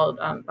Temuco called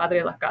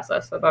Padre Las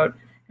Casas, about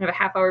kind of a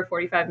half hour,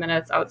 45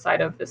 minutes outside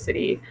of the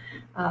city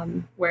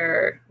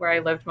where I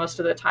lived most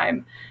of the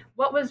time.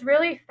 What was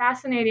really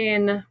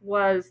fascinating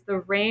was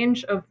the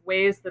range of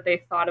ways that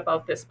they thought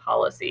about this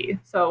policy.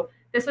 So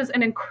this is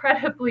an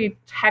incredibly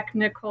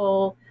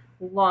technical,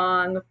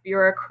 long,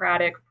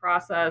 bureaucratic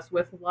process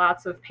with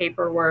lots of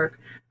paperwork.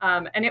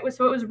 And it was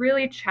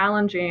really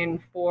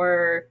challenging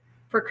for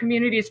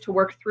communities to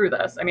work through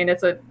this. I mean,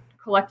 it's a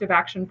collective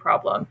action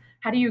problem.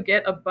 How do you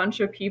get a bunch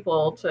of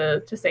people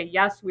to say,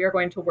 yes, we are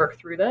going to work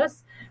through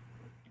this,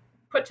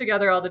 put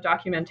together all the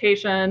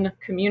documentation,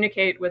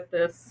 communicate with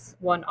this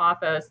one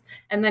office,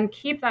 and then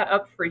keep that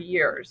up for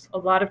years? A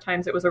lot of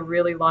times it was a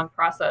really long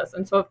process.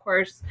 And so, of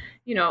course,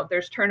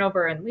 there's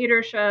turnover in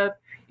leadership.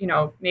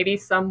 Maybe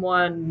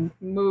someone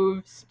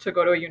moves to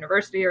go to a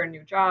university or a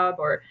new job,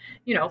 or,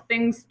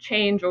 things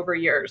change over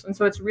years. And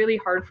so it's really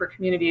hard for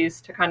communities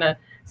to kind of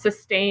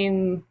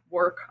sustain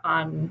work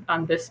on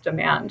this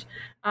demand.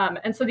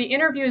 And so the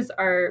interviews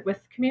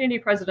with community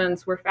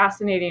presidents were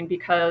fascinating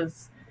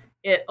because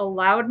it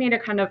allowed me to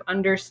kind of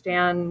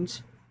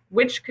understand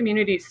which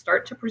communities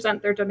start to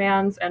present their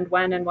demands and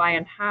when and why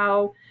and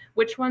how,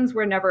 which ones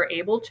were never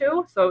able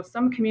to. So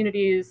some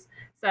communities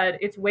said,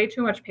 it's way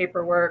too much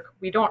paperwork.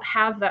 We don't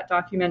have that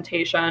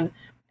documentation.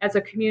 As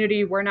a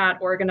community, we're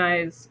not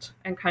organized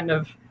and kind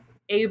of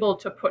able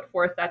to put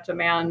forth that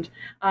demand.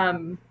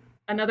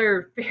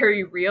 Another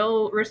very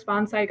real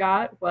response I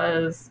got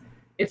was,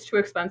 it's too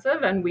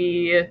expensive and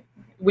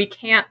we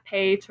can't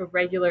pay to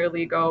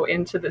regularly go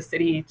into the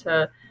city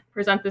to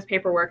present this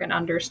paperwork and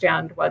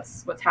understand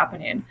what's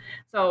happening.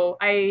 So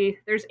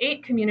there's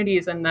 8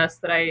 communities in this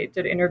that I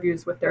did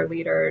interviews with their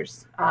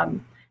leaders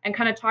and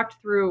kind of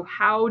talked through,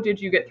 how did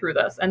you get through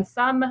this? And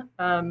some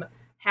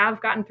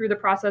have gotten through the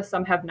process,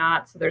 some have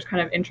not. So there's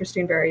kind of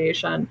interesting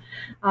variation.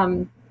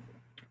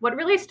 What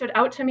really stood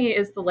out to me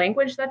is the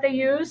language that they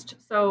used.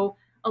 So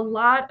a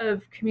lot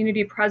of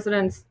community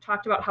presidents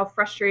talked about how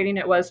frustrating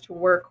it was to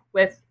work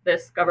with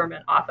this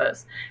government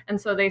office. And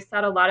so they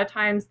said a lot of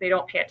times they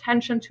don't pay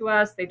attention to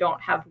us, they don't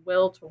have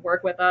will to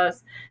work with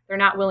us, they're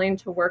not willing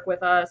to work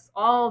with us,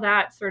 all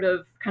that sort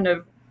of kind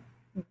of,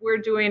 we're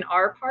doing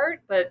our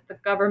part, but the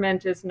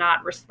government is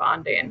not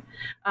responding.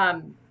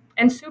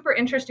 And super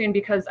interesting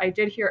because I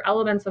did hear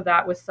elements of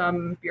that with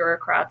some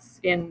bureaucrats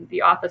in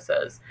the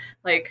offices.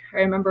 Like, I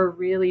remember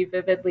really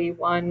vividly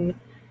one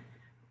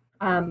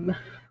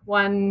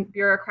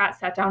bureaucrat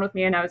sat down with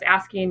me and I was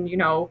asking,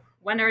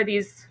 when are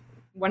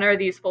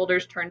these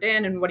folders turned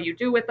in and what do you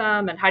do with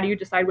them and how do you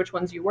decide which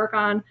ones you work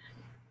on?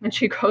 And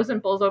she goes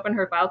and pulls open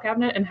her file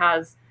cabinet and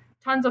has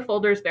tons of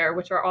folders there,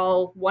 which are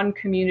all one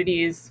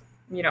community's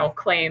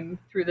claim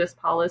through this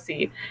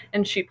policy.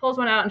 And she pulls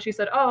one out and she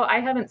said, oh,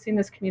 I haven't seen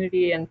this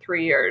community in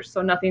 3 years,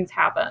 so nothing's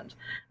happened.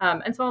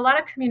 And so a lot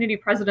of community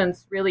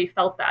presidents really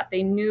felt that.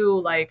 They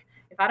knew, like,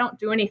 if I don't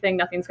do anything,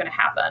 nothing's going to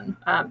happen.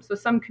 So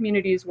some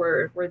communities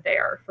were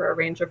there for a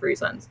range of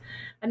reasons.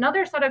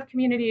 Another set of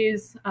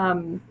communities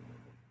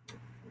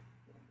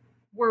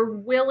were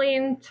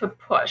willing to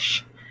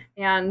push.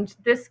 And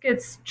this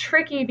gets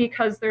tricky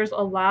because there's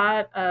a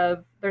lot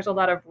of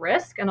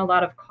risk and a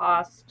lot of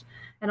cost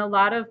and a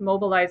lot of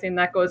mobilizing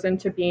that goes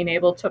into being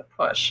able to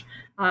push.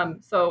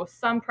 So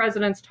some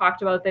presidents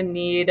talked about the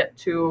need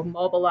to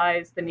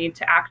mobilize, the need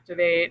to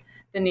activate,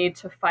 the need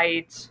to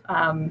fight.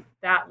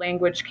 That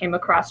language came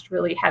across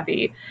really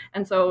heavy.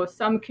 And so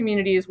some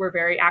communities were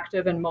very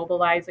active in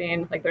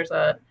mobilizing. Like, there's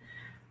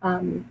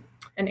an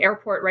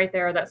airport right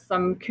there that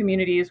some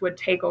communities would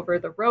take over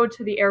the road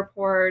to the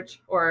airport,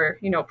 or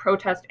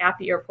protest at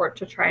the airport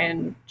to try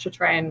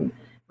and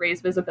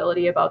raise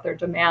visibility about their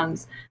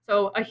demands.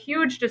 So a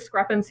huge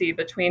discrepancy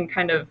between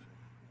kind of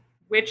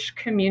which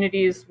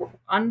communities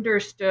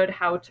understood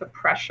how to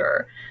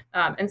pressure.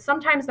 And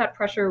sometimes that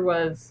pressure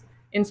was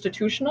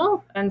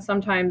institutional, and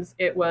sometimes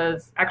it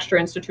was extra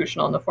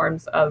institutional in the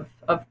forms of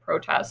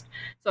protest.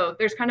 So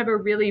there's kind of a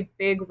really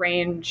big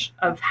range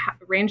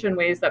in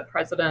ways that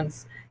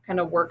presidents kind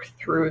of work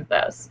through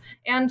this.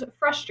 And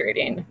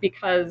frustrating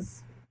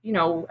because,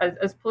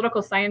 as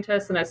political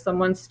scientists and as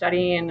someone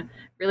studying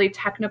really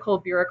technical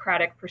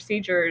bureaucratic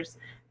procedures,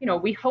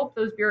 we hope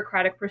those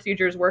bureaucratic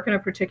procedures work in a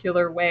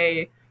particular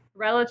way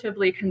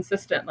relatively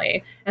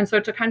consistently. And so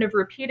to kind of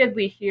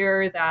repeatedly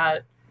hear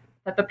that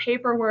the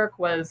paperwork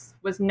was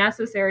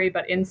necessary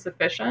but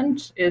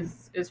insufficient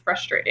is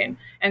frustrating,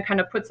 and kind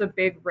of puts a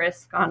big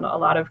risk on a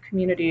lot of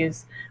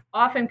communities.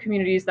 Often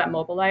communities that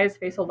mobilize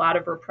face a lot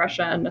of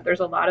repression.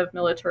 There's a lot of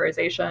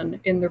militarization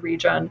in the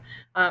region.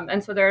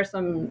 And so there are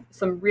some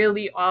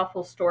really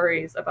awful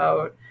stories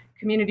about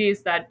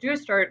communities that do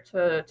start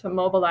to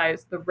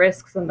mobilize, the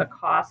risks and the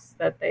costs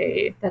that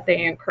they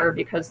incur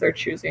because they're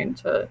choosing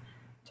to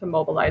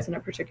mobilize in a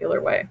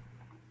particular way.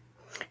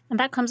 And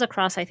that comes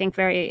across, I think,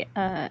 very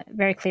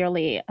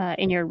clearly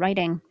in your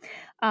writing.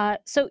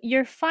 So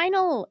your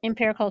final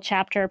empirical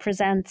chapter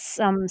presents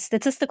some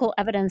statistical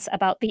evidence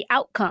about the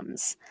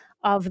outcomes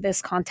of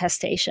this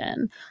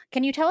contestation.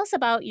 Can you tell us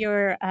about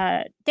your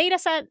data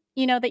set,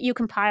 that you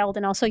compiled,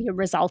 and also your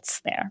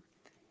results there?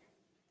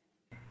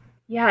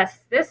 Yes,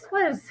 this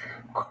was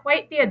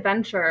quite the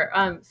adventure.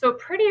 So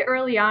pretty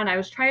early on, I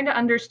was trying to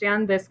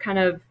understand this kind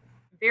of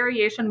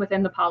variation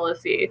within the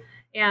policy.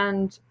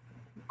 And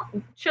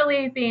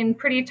Chile, being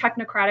pretty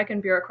technocratic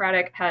and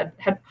bureaucratic,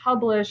 had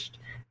published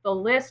the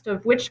list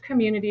of which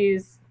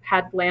communities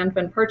had land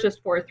been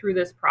purchased for through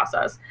this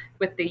process,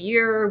 with the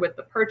year, with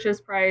the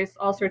purchase price,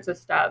 all sorts of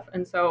stuff.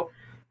 And so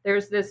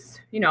there's this,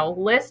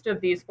 list of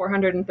these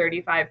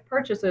 435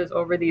 purchases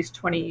over these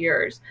 20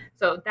 years.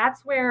 So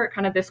that's where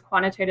kind of this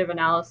quantitative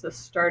analysis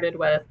started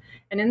with.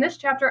 And in this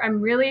chapter, I'm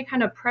really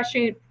kind of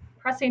pressing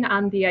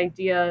on the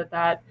idea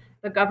that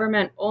the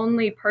government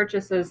only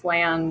purchases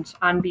land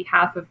on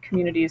behalf of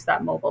communities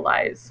that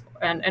mobilize,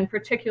 and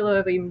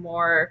particularly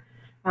more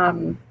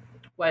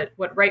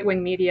what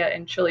right-wing media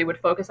in Chile would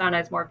focus on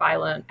as more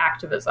violent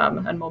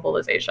activism and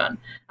mobilization.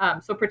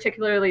 So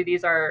particularly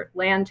these are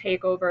land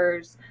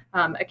takeovers.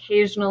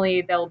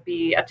 Occasionally there'll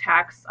be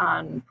attacks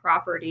on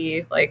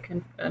property, like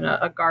in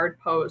a guard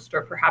post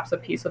or perhaps a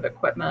piece of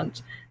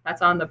equipment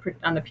that's on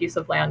the piece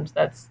of land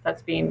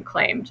that's being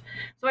claimed.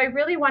 So I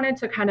really wanted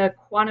to kind of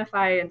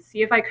quantify and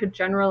see if I could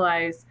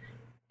generalize,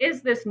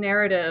 is this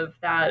narrative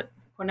that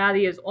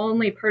CONADI is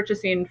only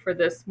purchasing for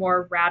this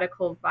more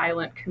radical,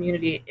 violent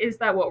community, is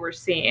that what we're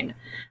seeing?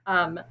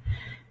 And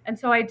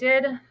so I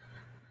did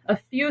a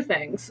few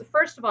things.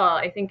 First of all,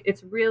 I think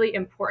it's really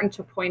important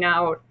to point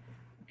out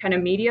kind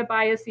of media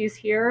biases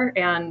here,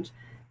 and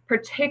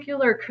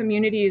particular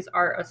communities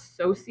are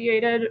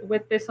associated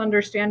with this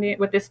understanding,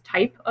 with this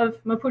type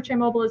of Mapuche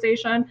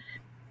mobilization,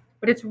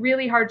 but it's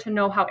really hard to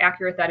know how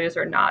accurate that is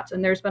or not.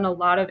 And there's been a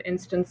lot of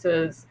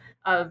instances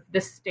of the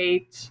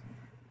state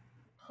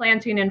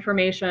planting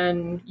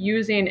information,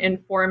 using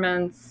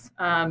informants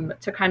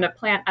to kind of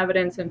plant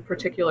evidence in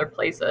particular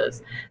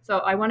places. So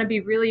I want to be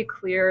really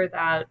clear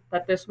that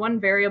this one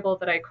variable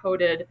that I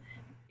coded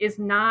is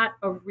not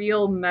a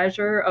real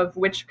measure of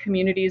which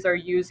communities are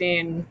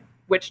using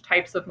which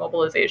types of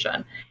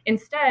mobilization.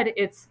 Instead,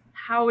 it's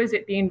how is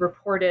it being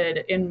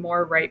reported in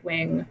more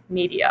right-wing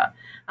media.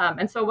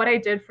 And so what I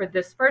did for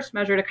this first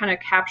measure to kind of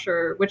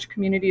capture which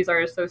communities are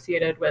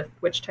associated with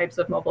which types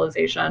of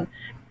mobilization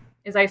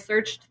is I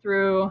searched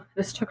through,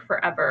 this took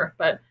forever,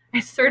 but I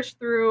searched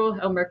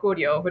through El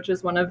Mercurio, which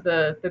is one of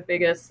the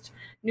biggest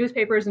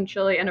newspapers in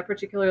Chile and a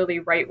particularly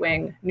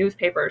right-wing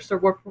newspaper. So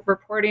we're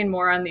reporting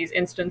more on these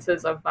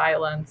instances of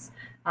violence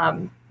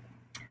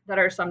that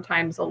are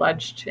sometimes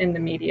alleged in the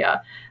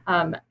media.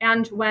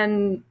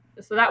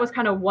 So that was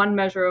kind of one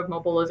measure of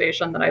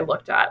mobilization that I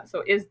looked at.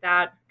 So is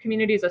that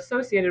communities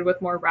associated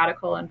with more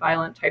radical and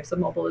violent types of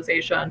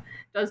mobilization,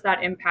 does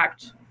that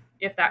impact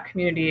if that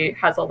community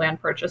has a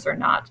land purchase or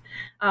not?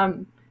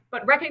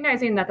 But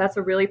recognizing that that's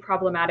a really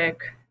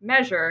problematic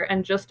measure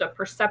and just a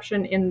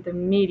perception in the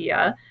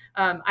media,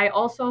 I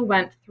also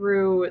went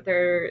through,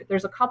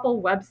 there's a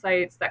couple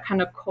websites that kind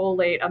of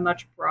collate a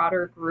much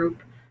broader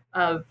group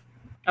of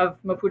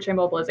Mapuche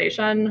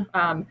mobilization,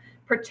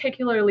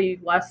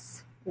 particularly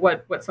less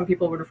what some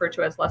people would refer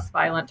to as less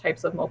violent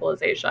types of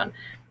mobilization.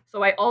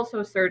 So I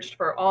also searched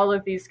for all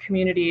of these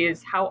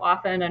communities, how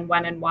often and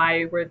when and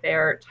why were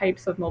there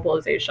types of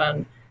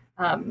mobilization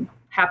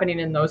happening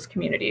in those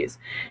communities.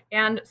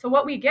 And so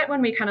what we get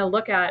when we kind of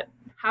look at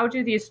how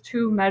do these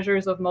two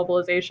measures of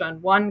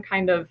mobilization, one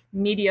kind of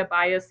media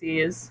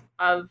biases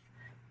of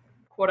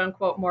quote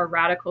unquote more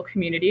radical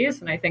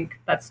communities, and I think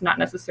that's not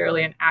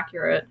necessarily an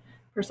accurate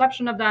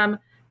perception of them,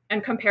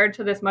 and compared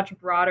to this much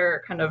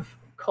broader kind of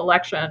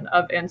collection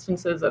of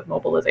instances of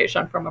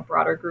mobilization from a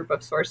broader group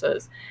of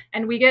sources.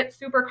 And we get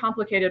super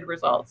complicated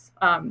results.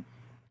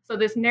 So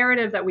this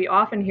narrative that we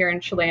often hear in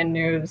Chilean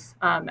news,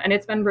 and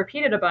it's been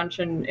repeated a bunch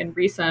in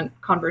recent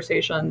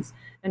conversations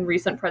and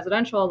recent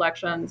presidential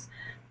elections,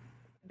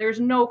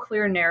 there's no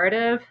clear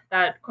narrative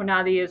that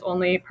CONADI is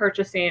only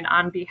purchasing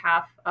on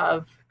behalf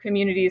of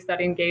communities that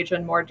engage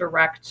in more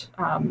direct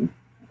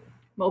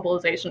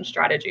mobilization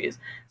strategies.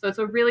 So it's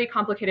a really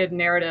complicated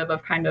narrative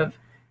of kind of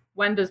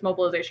when does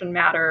mobilization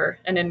matter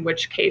and in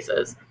which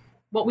cases.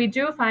 What we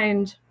do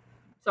find,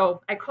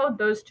 so I code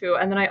those two,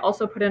 and then I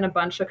also put in a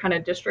bunch of kind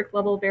of district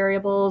level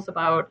variables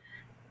about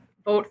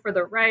vote for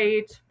the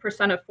right,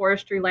 percent of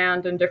forestry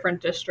land in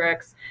different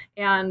districts.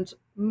 And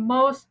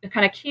most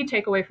kind of key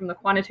takeaway from the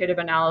quantitative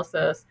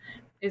analysis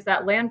is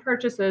that land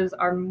purchases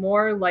are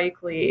more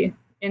likely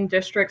in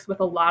districts with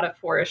a lot of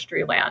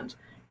forestry land.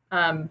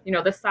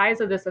 The size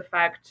of this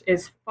effect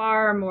is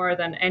far more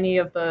than any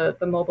of the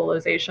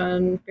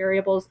mobilization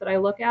variables that I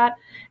look at.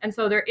 And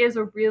so there is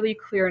a really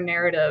clear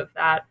narrative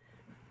that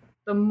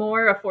the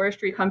more a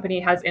forestry company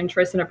has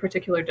interest in a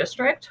particular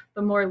district,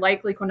 the more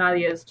likely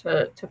CONADI is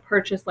to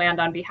purchase land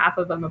on behalf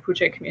of a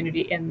Mapuche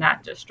community in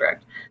that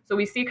district. So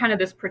we see kind of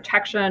this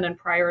protection and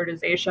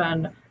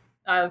prioritization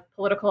of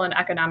political and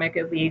economic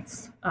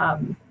elites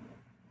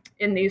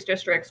in these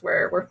districts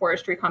where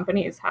forestry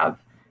companies have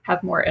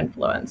more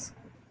influence.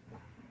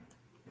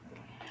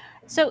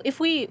 So if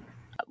we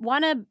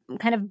want to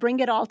kind of bring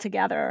it all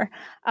together,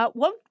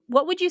 what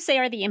what would you say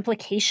are the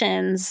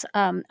implications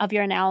of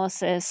your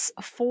analysis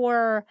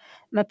for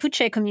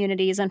Mapuche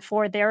communities and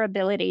for their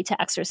ability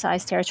to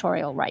exercise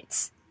territorial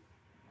rights?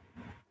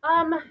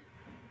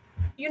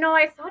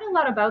 I thought a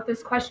lot about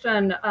this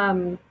question.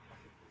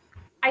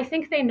 I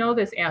think they know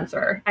this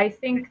answer. I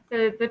think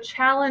the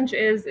challenge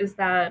is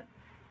that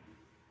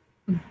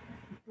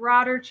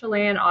broader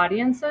Chilean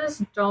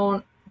audiences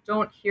don't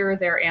hear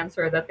their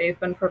answer that they've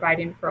been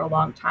providing for a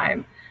long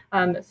time.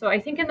 So I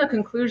think in the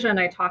conclusion,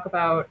 I talk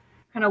about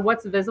kind of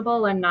what's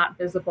visible and not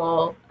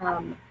visible,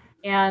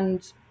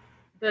 and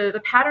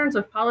the patterns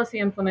of policy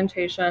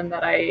implementation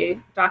that I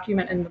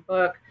document in the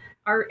book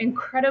are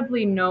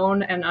incredibly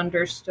known and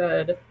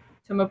understood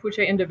to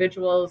Mapuche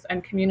individuals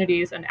and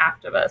communities and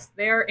activists.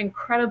 They are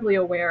incredibly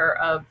aware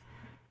of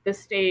the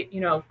state,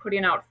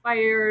 putting out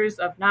fires,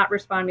 of not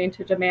responding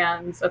to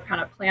demands, of kind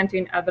of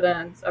planting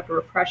evidence of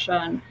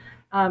repression.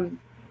 I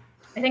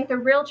think the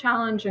real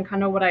challenge and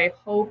kind of what I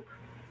hope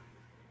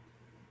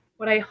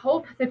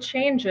the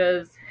change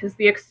is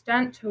the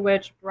extent to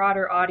which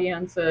broader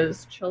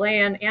audiences,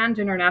 Chilean and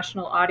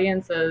international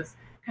audiences,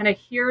 kind of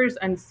hears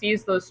and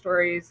sees those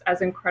stories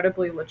as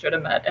incredibly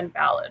legitimate and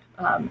valid.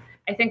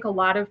 I think a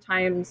lot of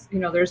times,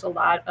 there's a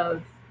lot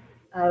of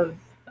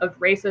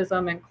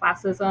racism and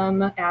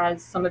classism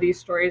as some of these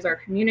stories are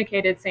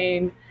communicated,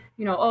 saying,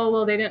 oh,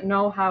 well, they didn't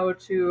know how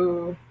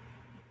to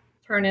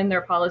turn in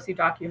their policy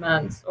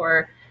documents,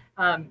 or,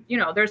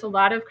 there's a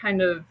lot of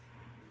kind of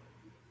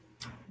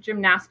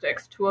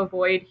gymnastics to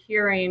avoid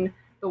hearing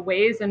the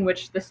ways in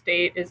which the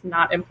state is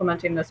not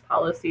implementing this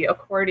policy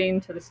according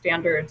to the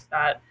standards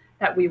that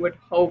we would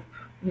hope,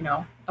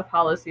 a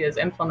policy is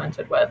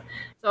implemented with.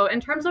 So in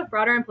terms of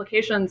broader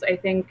implications, I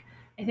think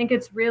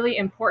it's really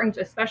important,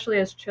 especially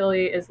as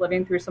Chile is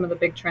living through some of the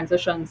big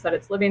transitions that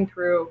it's living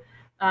through,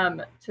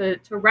 to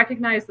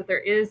recognize that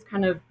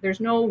there's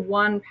no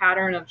one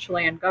pattern of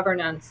Chilean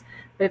governance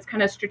that's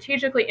kind of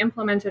strategically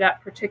implemented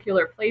at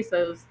particular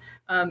places.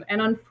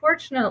 And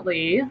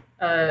unfortunately,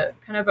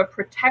 kind of a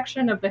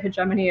protection of the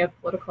hegemony of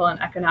political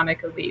and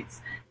economic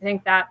elites. I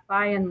think that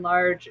by and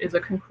large is a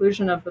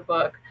conclusion of the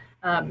book.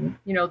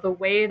 The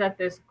way that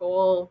this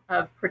goal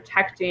of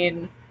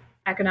protecting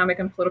economic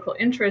and political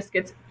interests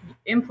gets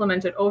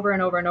implemented over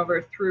and over and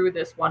over through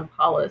this one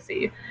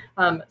policy.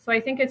 So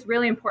I think it's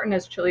really important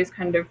as Chile's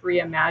kind of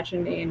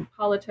reimagining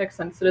politics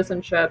and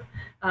citizenship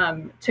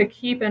to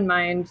keep in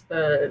mind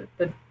the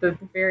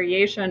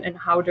variation in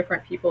how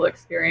different people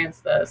experience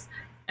this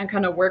and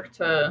kind of work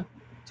to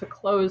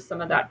close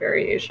some of that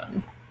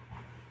variation.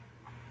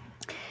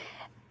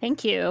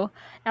 Thank you.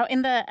 Now,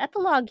 in the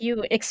epilogue,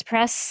 you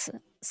express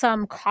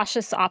some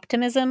cautious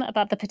optimism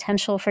about the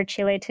potential for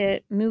Chile to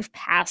move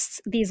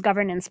past these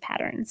governance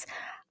patterns.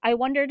 I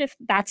wondered if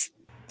that's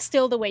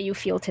still the way you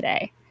feel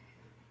today.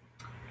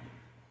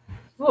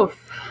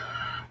 Oof,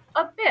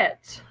 a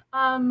bit.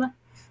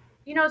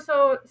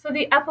 So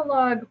the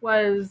epilogue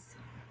was,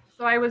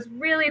 so I was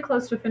really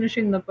close to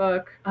finishing the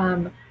book.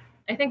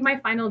 I think my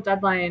final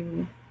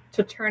deadline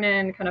to turn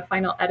in kind of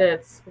final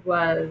edits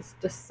was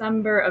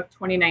December of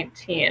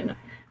 2019.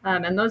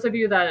 And those of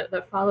you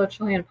that follow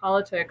Chilean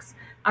politics,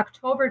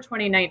 October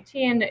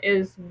 2019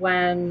 is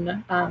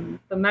when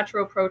the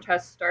Metro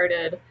protests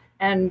started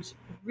and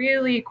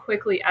really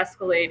quickly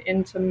escalate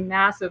into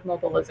massive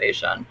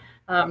mobilization.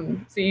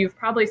 So you've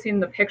probably seen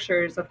the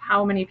pictures of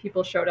how many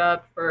people showed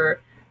up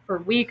for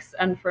weeks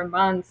and for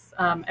months.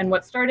 And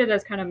what started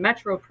as kind of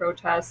Metro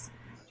protests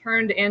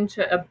turned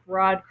into a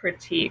broad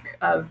critique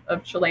of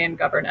Chilean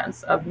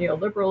governance, of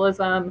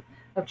neoliberalism,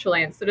 of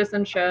Chilean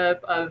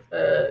citizenship, of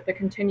the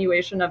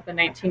continuation of the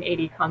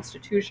 1980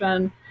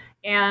 Constitution,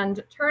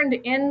 and turned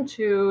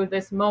into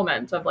this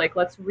moment of like,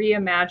 let's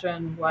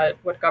reimagine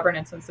what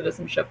governance and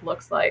citizenship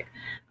looks like.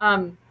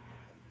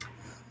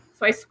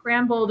 So I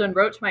scrambled and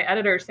wrote to my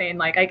editor saying,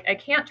 like, I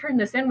can't turn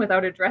this in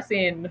without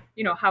addressing,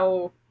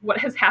 what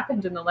has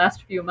happened in the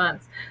last few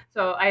months.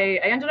 So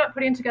I ended up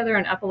putting together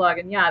an epilogue,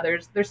 and yeah,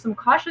 there's some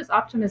cautious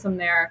optimism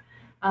there.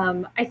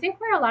 I think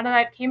where a lot of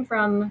that came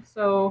from,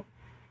 so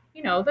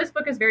this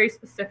book is very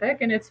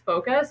specific in its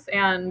focus,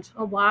 and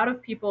a lot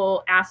of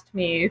people asked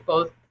me,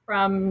 both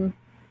from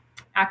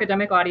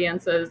academic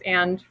audiences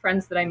and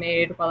friends that I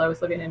made while I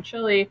was living in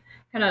Chile,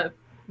 kind of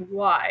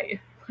why?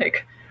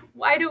 Like,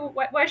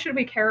 why should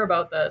we care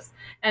about this?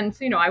 And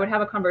so, I would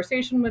have a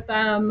conversation with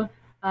them.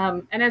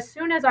 And as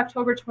soon as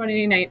October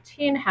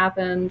 2019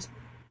 happened,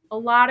 a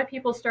lot of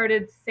people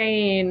started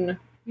saying,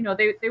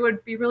 they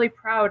would be really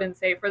proud and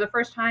say, for the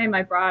first time,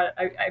 I bought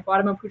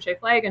a Mapuche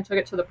flag and took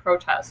it to the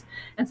protest.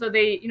 And so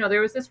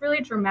there was this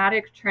really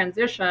dramatic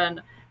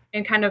transition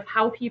in kind of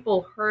how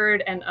people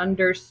heard and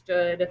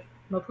understood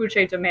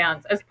Mapuche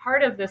demands as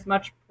part of this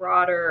much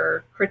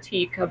broader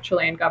critique of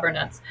Chilean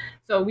governance.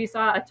 So we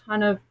saw a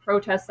ton of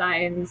protest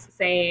signs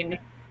saying,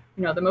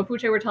 the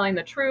Mapuche were telling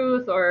the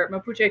truth, or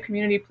Mapuche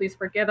community, please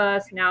forgive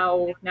us.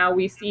 Now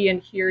we see and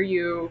hear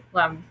you.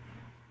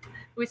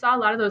 We saw a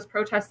lot of those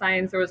protest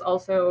signs. There was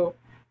also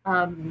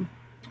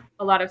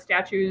a lot of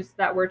statues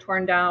that were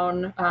torn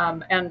down,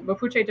 and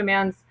Mapuche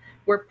demands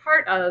were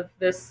part of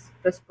this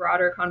this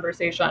broader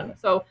conversation.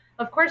 So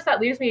of course that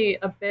leaves me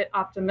a bit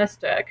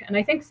optimistic, and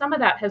I think some of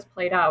that has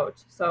played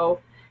out. So,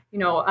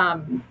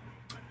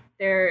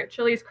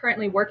 Chile is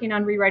currently working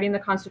on rewriting the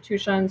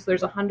Constitution. So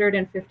there's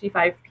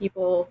 155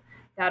 people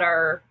that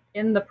are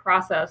in the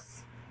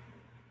process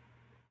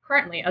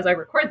currently, as I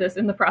record this,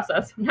 in the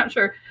process. I'm not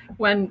sure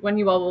when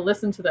you all will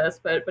listen to this,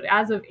 but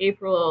as of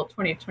April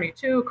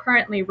 2022,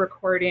 currently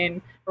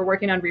working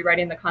on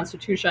rewriting the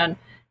Constitution.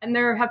 And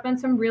there have been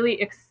some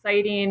really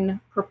exciting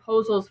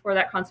proposals for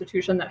that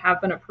Constitution that have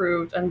been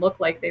approved and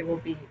look like they will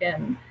be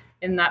in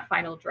that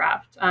final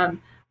draft.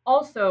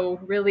 Also,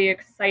 really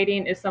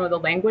exciting is some of the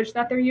language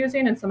that they're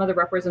using and some of the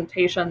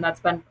representation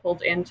that's been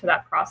pulled into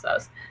that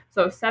process.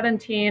 So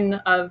 17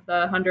 of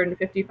the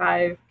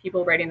 155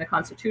 people writing the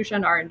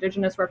Constitution are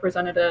Indigenous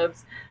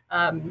representatives.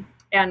 And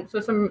so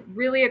some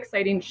really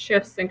exciting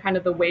shifts in kind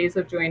of the ways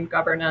of doing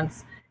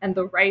governance and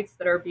the rights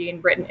that are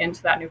being written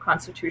into that new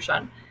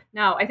Constitution.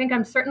 Now, I think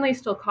I'm certainly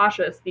still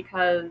cautious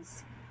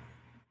because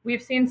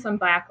we've seen some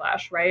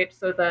backlash, right?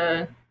 So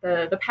the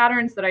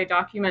patterns that I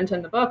document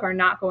in the book are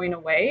not going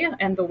away,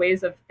 and the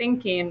ways of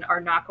thinking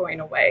are not going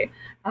away.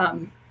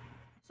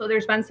 So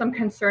there's been some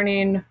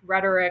concerning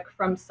rhetoric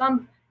from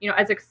some,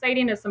 as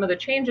exciting as some of the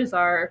changes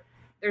are,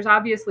 there's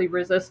obviously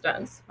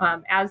resistance.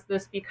 As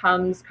this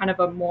becomes kind of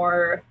a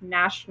more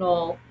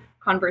national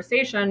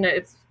conversation,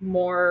 it's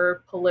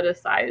more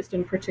politicized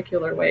in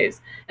particular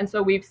ways. And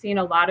so we've seen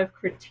a lot of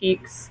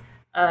critiques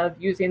of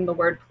using the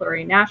word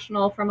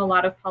plurinational from a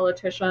lot of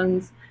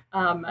politicians.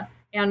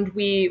 And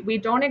we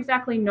don't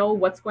exactly know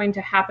what's going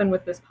to happen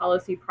with this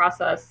policy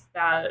process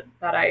that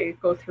I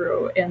go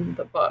through in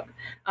the book.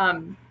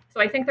 So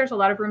I think there's a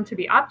lot of room to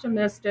be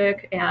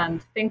optimistic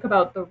and think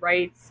about the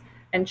rights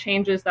and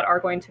changes that are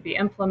going to be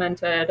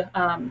implemented.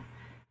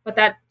 But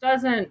that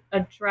doesn't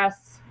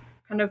address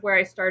kind of where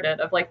I started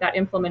of like that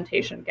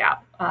implementation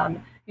gap.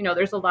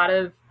 There's a lot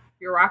of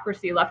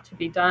bureaucracy left to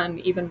be done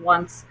even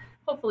once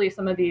hopefully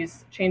some of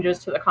these changes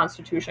to the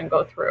Constitution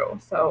go through.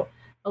 So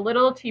a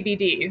little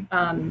TBD.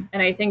 And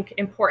I think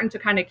important to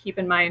kind of keep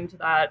in mind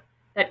that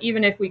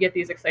even if we get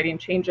these exciting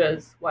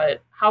changes,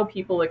 how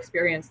people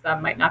experience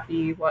them might not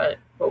be what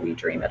we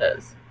dream it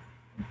is.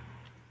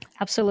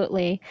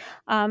 Absolutely.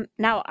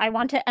 Now, I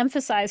want to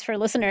emphasize for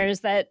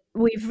listeners that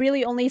we've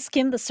really only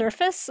skimmed the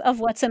surface of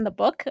what's in the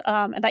book,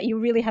 and that you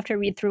really have to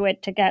read through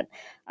it to get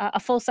a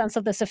full sense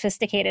of the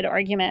sophisticated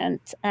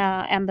argument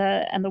and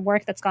the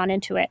work that's gone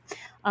into it.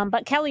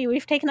 But Kelly,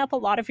 we've taken up a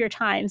lot of your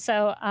time.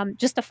 So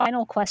just a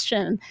final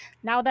question.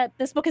 Now that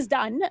this book is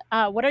done,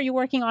 what are you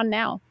working on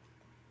now?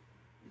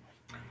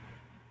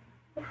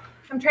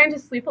 I'm trying to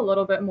sleep a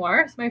little bit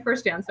more. It's my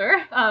first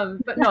answer.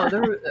 But no,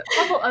 there are a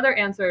couple other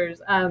answers.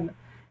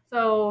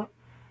 So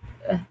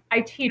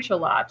I teach a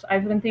lot.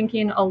 I've been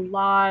thinking a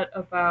lot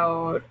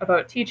about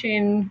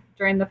teaching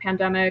during the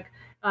pandemic,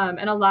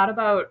 and a lot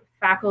about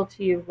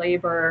faculty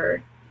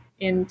labor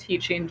in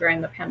teaching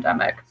during the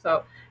pandemic.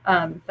 So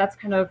that's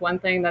kind of one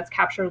thing that's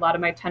captured a lot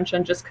of my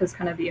attention, just because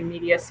kind of the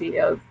immediacy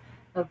of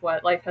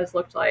what life has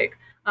looked like.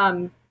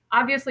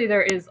 Obviously,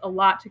 there is a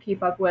lot to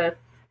keep up with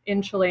in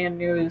Chilean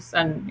news,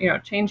 and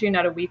changing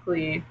at a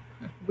weekly,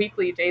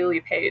 daily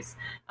pace.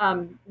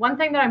 One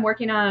thing that I'm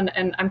working on,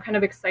 and I'm kind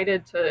of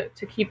excited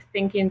to keep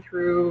thinking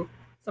through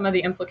some of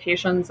the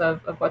implications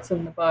of what's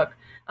in the book.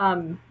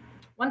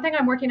 One thing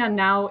I'm working on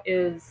now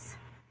is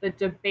the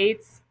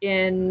debates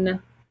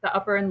in the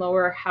upper and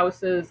lower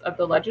houses of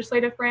the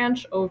legislative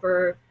branch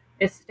over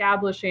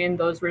establishing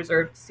those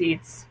reserved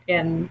seats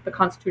in the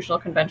Constitutional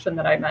Convention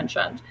that I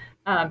mentioned.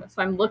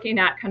 So I'm looking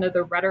at kind of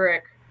the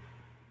rhetoric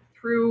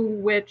through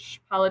which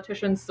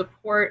politicians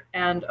support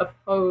and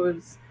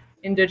oppose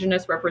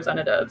Indigenous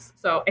representatives.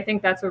 So I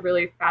think that's a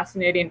really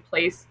fascinating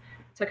place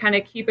to kind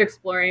of keep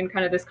exploring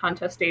kind of this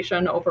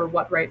contestation over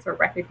what rights are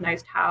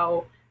recognized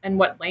how, and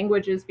what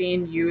language is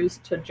being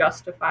used to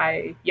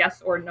justify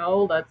yes or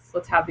no,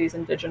 let's have these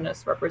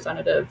Indigenous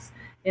representatives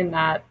in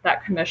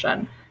that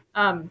commission.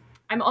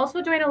 I'm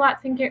also doing a lot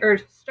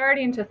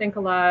starting to think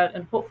a lot,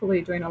 and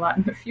hopefully doing a lot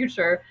in the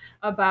future,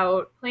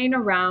 about playing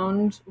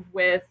around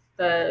with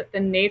the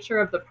nature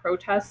of the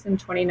protests in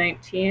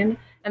 2019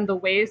 and the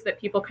ways that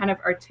people kind of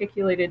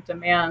articulated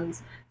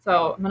demands.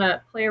 So I'm going to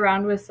play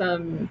around with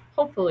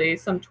hopefully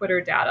some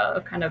Twitter data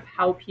of kind of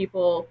how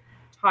people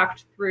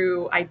talked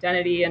through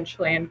identity and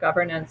Chilean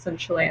governance and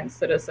Chilean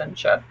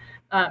citizenship.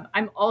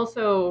 I'm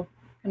also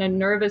kind of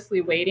nervously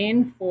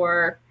waiting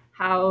for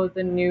how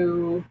the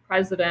new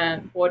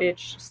president, Boric,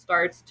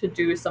 starts to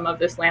do some of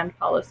this land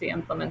policy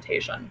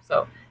implementation.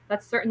 So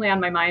that's certainly on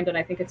my mind, and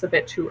I think it's a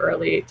bit too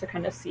early to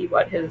kind of see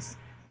what his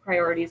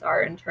priorities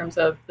are in terms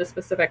of the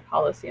specific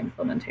policy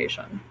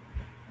implementation.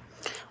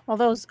 Well,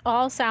 those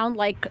all sound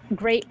like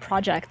great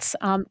projects.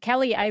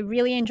 Kelly, I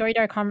really enjoyed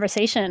our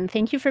conversation.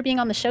 Thank you for being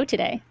on the show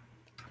today.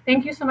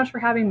 Thank you so much for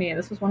having me.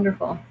 This was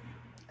wonderful.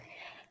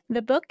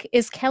 The book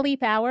is Kelly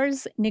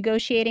Bauer's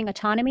Negotiating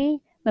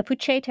Autonomy,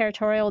 Mapuche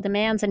Territorial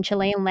Demands and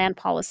Chilean Land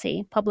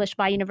Policy, published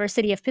by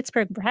University of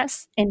Pittsburgh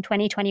Press in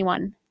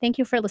 2021. Thank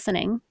you for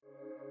listening.